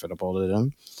profitable to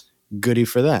them. Goody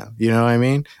for them. You know what I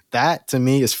mean? That to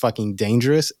me is fucking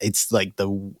dangerous. It's like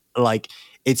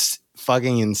it's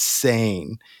fucking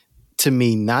insane to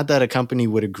me. Not that a company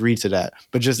would agree to that,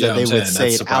 but just that they would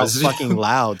say it out fucking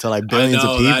loud to like billions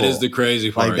of people. That is the crazy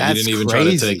part. Like, you didn't even try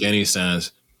to take any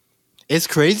sense. It's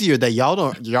crazier that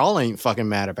y'all ain't fucking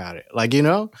mad about it. Like, you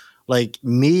know, like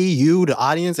me, you, the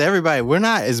audience, everybody, we're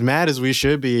not as mad as we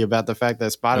should be about the fact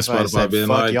that Spotify said fuck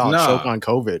like, y'all, choke on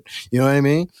COVID. You know what I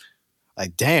mean?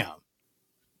 Like, damn,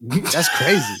 that's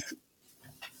crazy.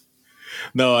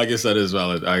 No, I guess that is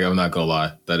valid. I'm not gonna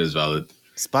lie, that is valid.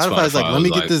 Spotify's like, let me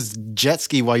get this jet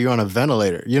ski while you're on a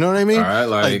ventilator. You know what I mean? All right,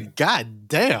 like god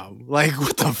damn. Like,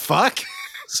 what the fuck?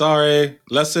 Sorry,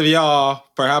 less of y'all,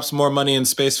 perhaps more money and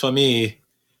space for me.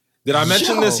 Did I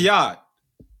mention this yacht?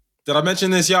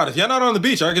 If you're not on the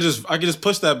beach, I could just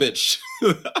push that bitch.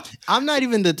 I'm not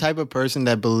even the type of person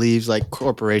that believes like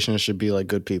corporations should be like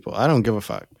good people. I don't give a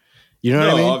fuck. You know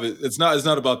what I mean? It's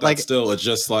not about that. Like, still, it's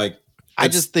just like, I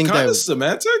just think kind that of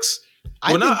semantics.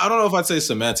 I don't know if I'd say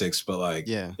semantics, but like,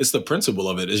 yeah, it's the principle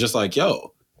of it. It's just like,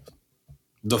 yo,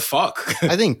 the fuck.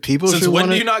 I think people Since when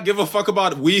do you not give a fuck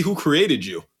about we who created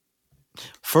you?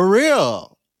 For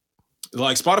real.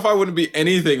 Like, Spotify wouldn't be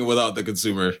anything without the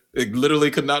consumer. It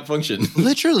literally could not function.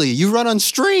 Literally, you run on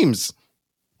streams.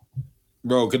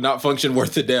 Bro, could not function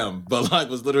worth a damn. But like,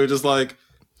 was literally just like,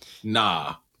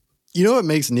 nah. You know what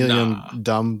makes Neil Young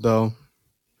dumb though?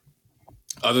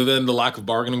 Other than the lack of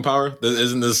bargaining power,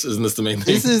 isn't this the main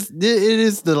thing? It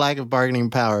is the lack of bargaining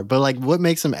power. But like, what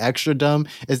makes him extra dumb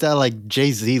is that like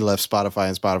Jay-Z left Spotify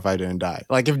and Spotify didn't die.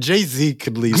 Like, if Jay-Z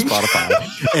could leave Spotify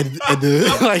and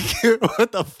like,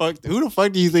 what the fuck? Who the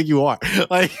fuck do you think you are?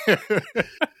 Like, bro.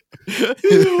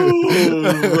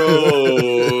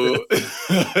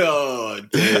 Oh,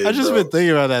 dang, I just been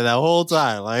thinking about that whole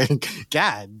time. Like,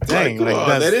 god dang.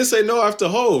 Like, they didn't say no after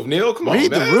Hove. Neil, come on,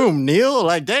 read the room, Neil.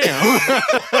 Like, damn.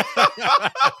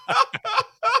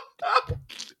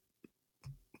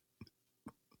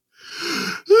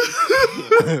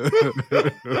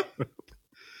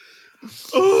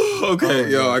 Oh, okay,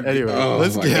 anyway,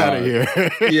 let's get out of here.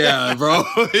 Yeah, bro.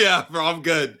 I'm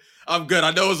good.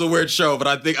 I know it was a weird show, but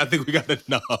I think we got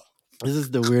enough. This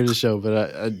is the weirdest show,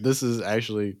 but this is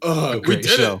actually a great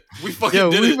show. We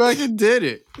fucking did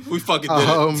it. We fucking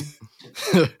did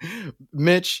it.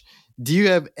 Mitch, do you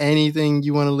have anything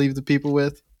you want to leave the people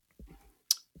with?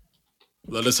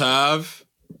 Let us have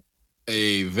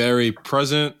a very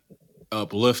present,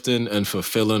 uplifting, and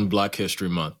fulfilling Black History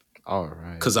Month. All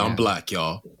right. Because I'm black,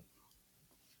 y'all.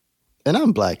 And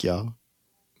I'm black, y'all.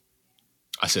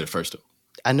 I said it first, though.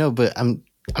 I know, but I'm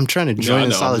trying to join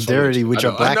in solidarity with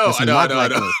your blackness and my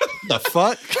blackness. The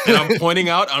fuck? And I'm pointing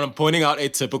out a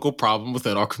typical problem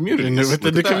within our community.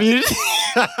 Within the community?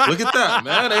 Look at that,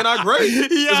 man. Ain't I great?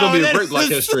 It's going to be a great Black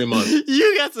History Month.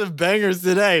 You got some bangers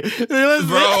today. Bro,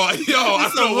 I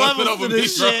don't know what's been over me,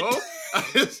 bro.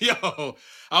 Yo,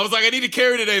 I was like, I need to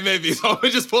carry today, maybe. So I'm going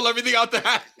to just pull everything out the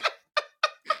hat.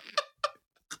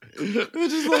 We're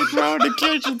just like around the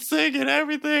kitchen sink and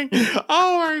everything.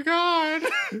 Oh my god.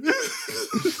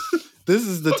 This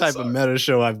is the type of meta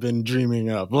show I've been dreaming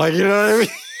of. Like, you know what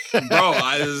I mean?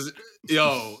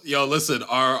 Bro, yo, listen,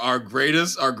 our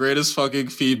greatest fucking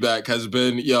feedback has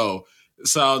been,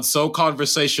 sounds so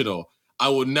conversational. I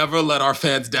will never let our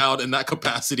fans down in that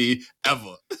capacity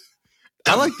ever.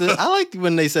 I liked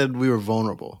when they said we were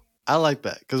vulnerable. I like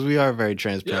that because we are very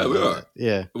transparent. Yeah, we are.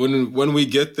 Yeah. When we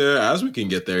get there, as we can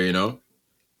get there, you know.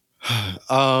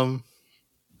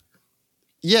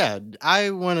 Yeah, I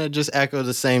want to just echo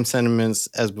the same sentiments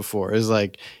as before. It's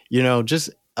like, just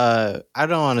I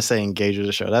don't want to say engage with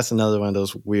the show. That's another one of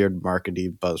those weird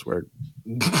markety buzzword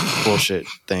bullshit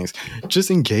things.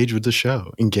 Just engage with the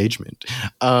show. Engagement.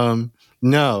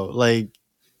 No, like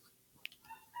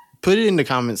put it in the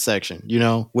comment section,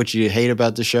 what you hate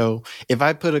about the show. If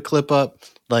I put a clip up,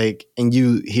 like, and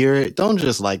you hear it, don't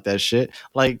just like that shit.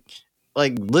 Like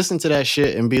listen to that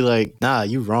shit and be like, nah,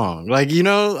 you wrong. Like,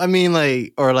 I mean,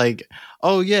 like, or like,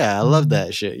 oh yeah, I love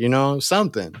that shit.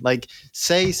 Something like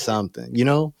say something,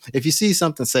 if you see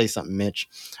something, say something, Mitch.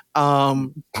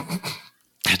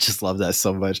 I just love that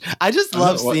so much. I just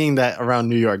love seeing that around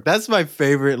New York. That's my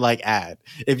favorite like ad.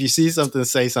 If you see something,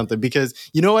 say something, because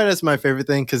you know why that's my favorite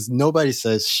thing? Because nobody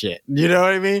says shit. You know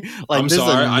what I mean? Like, I'm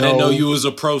sorry, I didn't know you was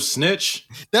a pro snitch.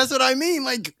 That's what I mean.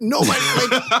 Like nobody,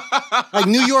 like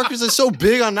New Yorkers are so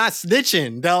big on not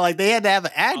snitching. They're like they had to have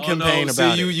an ad campaign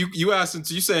about it. You asking,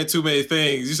 you saying too many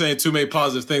things. You saying too many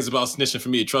positive things about snitching for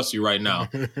me to trust you right now.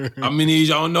 I mean,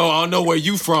 I don't know where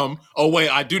you from. Oh wait,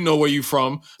 I do know where you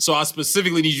from. So I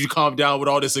specifically need you to calm down with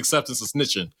all this acceptance of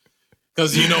snitching.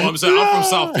 Because you know what I'm saying? I'm from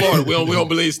South Florida. We don't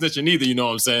believe snitching either, you know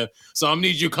what I'm saying? So I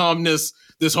need you to calm this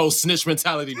whole snitch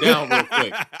mentality down real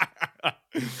quick.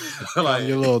 Like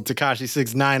your little Tekashi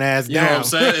 6ix9ine ass down. You know what I'm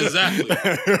saying? Exactly.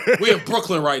 We're in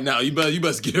Brooklyn right now. You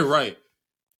best get it right.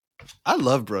 I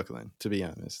love Brooklyn, to be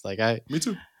honest. Me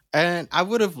too. And I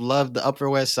would have loved the Upper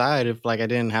West Side if like I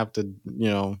didn't have to,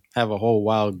 have a whole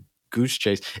wild goose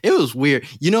chase. It was weird.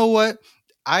 You know what?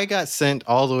 I got sent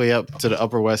all the way up to the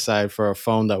Upper West Side for a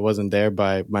phone that wasn't there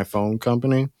by my phone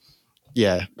company.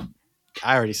 Yeah,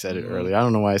 I already said it earlier. I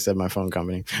don't know why I said my phone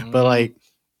company. But like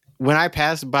when I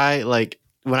passed by, like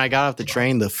when I got off the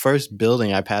train, the first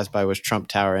building I passed by was Trump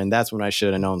Tower. And that's when I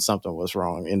should have known something was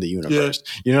wrong in the universe.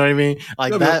 Yeah. You know what I mean?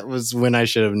 Like that was when I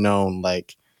should have known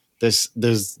like there's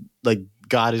like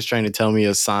God is trying to tell me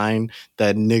a sign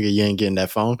that nigga, you ain't getting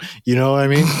that phone. You know what I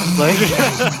mean?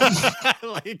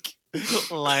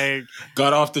 Like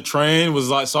got off the train, was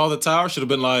like saw the tower, should have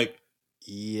been like,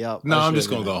 yep. No, I'm just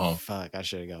gonna go home. Fuck, I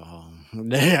should go home.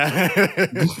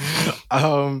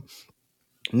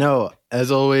 No,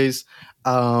 as always, you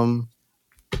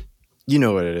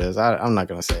know what it is. I'm not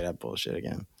gonna say that bullshit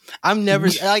again. I'm never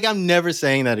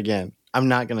saying that again. I'm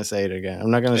not gonna say it again.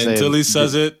 I'm not gonna say it until he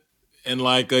says it in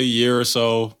like a year or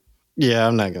so. Yeah,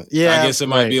 I'm not gonna. Yeah, I guess it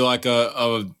might be like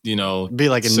a be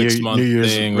like a New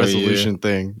Year's resolution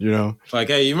thing. Like,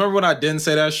 hey, you remember when I didn't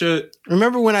say that shit?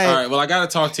 Remember when I? All right, well, I got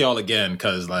to talk to y'all again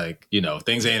because, like,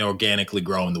 things ain't organically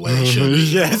growing the way they should. Be,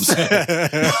 yes.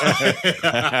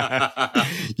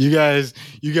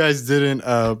 You guys didn't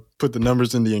put the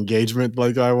numbers in the engagement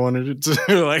like I wanted it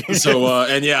to. Like so,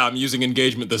 and yeah, I'm using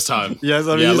engagement this time. Yes,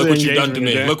 look what you've done to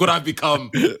me. Again. Look what I've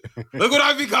become. Look what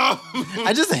I've become.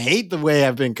 I just hate the way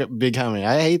I've been becoming.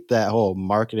 I hate that whole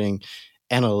marketing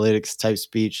analytics type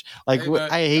speech. Like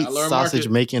I hate sausage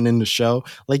making in the show.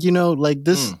 Like like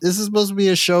this is supposed to be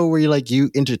a show where you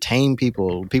entertain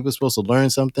people. People are supposed to learn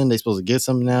something. They're supposed to get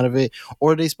something out of it,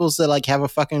 or they're supposed to like have a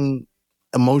fucking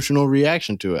emotional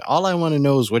reaction to it. All I want to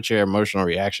know is what your emotional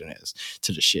reaction is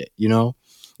to the shit.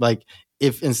 Like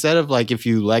if instead of like if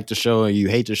you like the show or you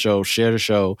hate the show, share the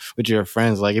show with your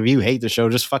friends. Like if you hate the show,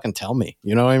 just fucking tell me.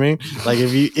 You know what I mean? Like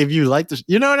if you like the,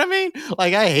 you know what I mean?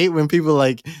 Like I hate when people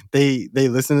like they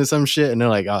listen to some shit and they're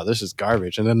like, oh, this is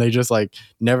garbage, and then they just like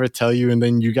never tell you, and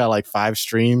then you got like 5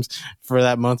 streams for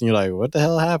that month, and you're like, what the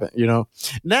hell happened?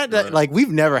 That like we've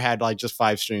never had like just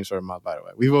 5 streams for a month. By the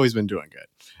way, we've always been doing good.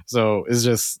 So it's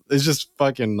just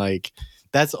fucking like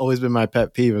that's always been my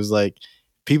pet peeve. Is like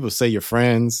people say you're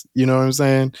friends, you know what I'm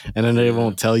saying? And then they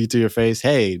won't tell you to your face,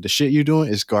 hey, the shit you're doing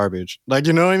is garbage. Like,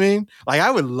 you know what I mean? Like, I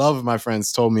would love if my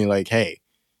friends told me, like, hey,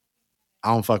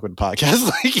 I don't fuck with the podcast.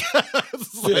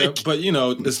 But,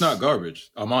 it's not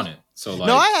garbage. I'm on it. So, like.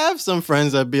 No, I have some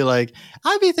friends that be like,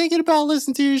 I'd be thinking about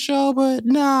listening to your show, but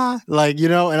nah. Like,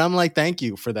 and I'm like, thank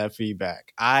you for that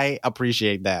feedback. I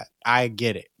appreciate that. I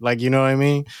get it. Like, you know what I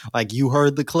mean? Like, you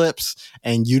heard the clips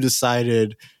and you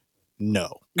decided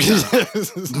no.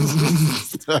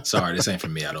 Sorry, this ain't for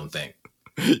me, I don't think.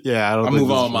 Yeah, I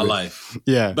move on with my life.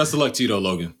 Yeah. Best of luck to you though,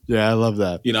 Logan. Yeah, I love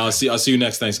that. I'll see you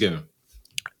next Thanksgiving.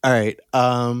 All right.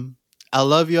 I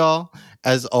love y'all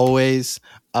as always.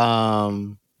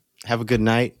 Have a good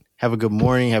night. Have a good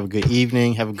morning. Have a good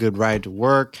evening. Have a good ride to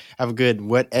work. Have a good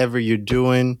whatever you're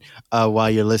doing while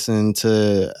you're listening to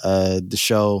the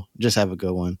show. Just have a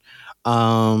good one.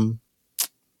 Go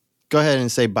ahead and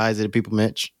say bye to the people,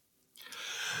 Mitch.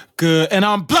 good. And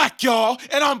I'm black, y'all.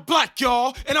 And I'm black,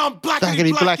 y'all. And I'm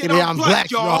blackity black. And I'm black,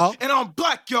 y'all. And I'm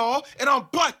black, y'all. And I'm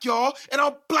black, y'all. And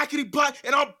I'm blackity black.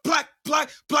 And I'm black,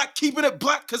 keeping it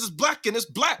black because it's black and it's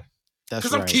black. That's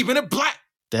right. Because I'm keeping it black.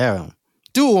 Damn.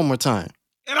 Do it one more time.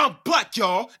 And I'm black,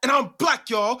 y'all. And I'm black,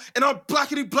 y'all. And I'm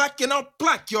blackity black. And I'm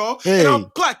black, y'all. Hey. And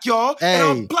I'm black, y'all. Hey. And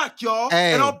I'm black, y'all.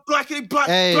 Hey. And I'm blackity black.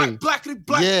 Hey. Blackity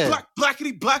black. Yeah.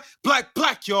 Blackity black.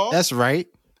 Black, y'all. That's right.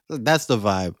 That's the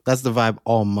vibe. That's the vibe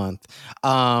all month.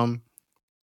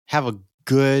 Have a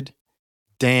good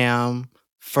damn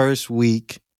first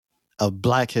week of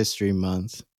Black History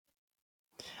Month.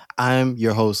 I'm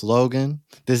your host, Logan.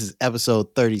 This is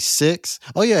episode 36.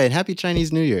 Oh, yeah, and happy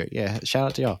Chinese New Year. Yeah, shout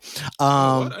out to y'all.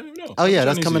 I didn't even know. Oh, yeah,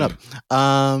 Chinese that's coming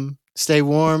up. Stay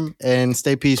warm and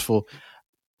stay peaceful.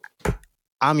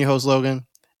 I'm your host, Logan,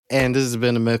 and this has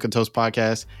been the Milk and Toast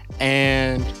Podcast,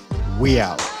 and we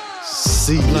out.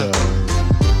 See ya.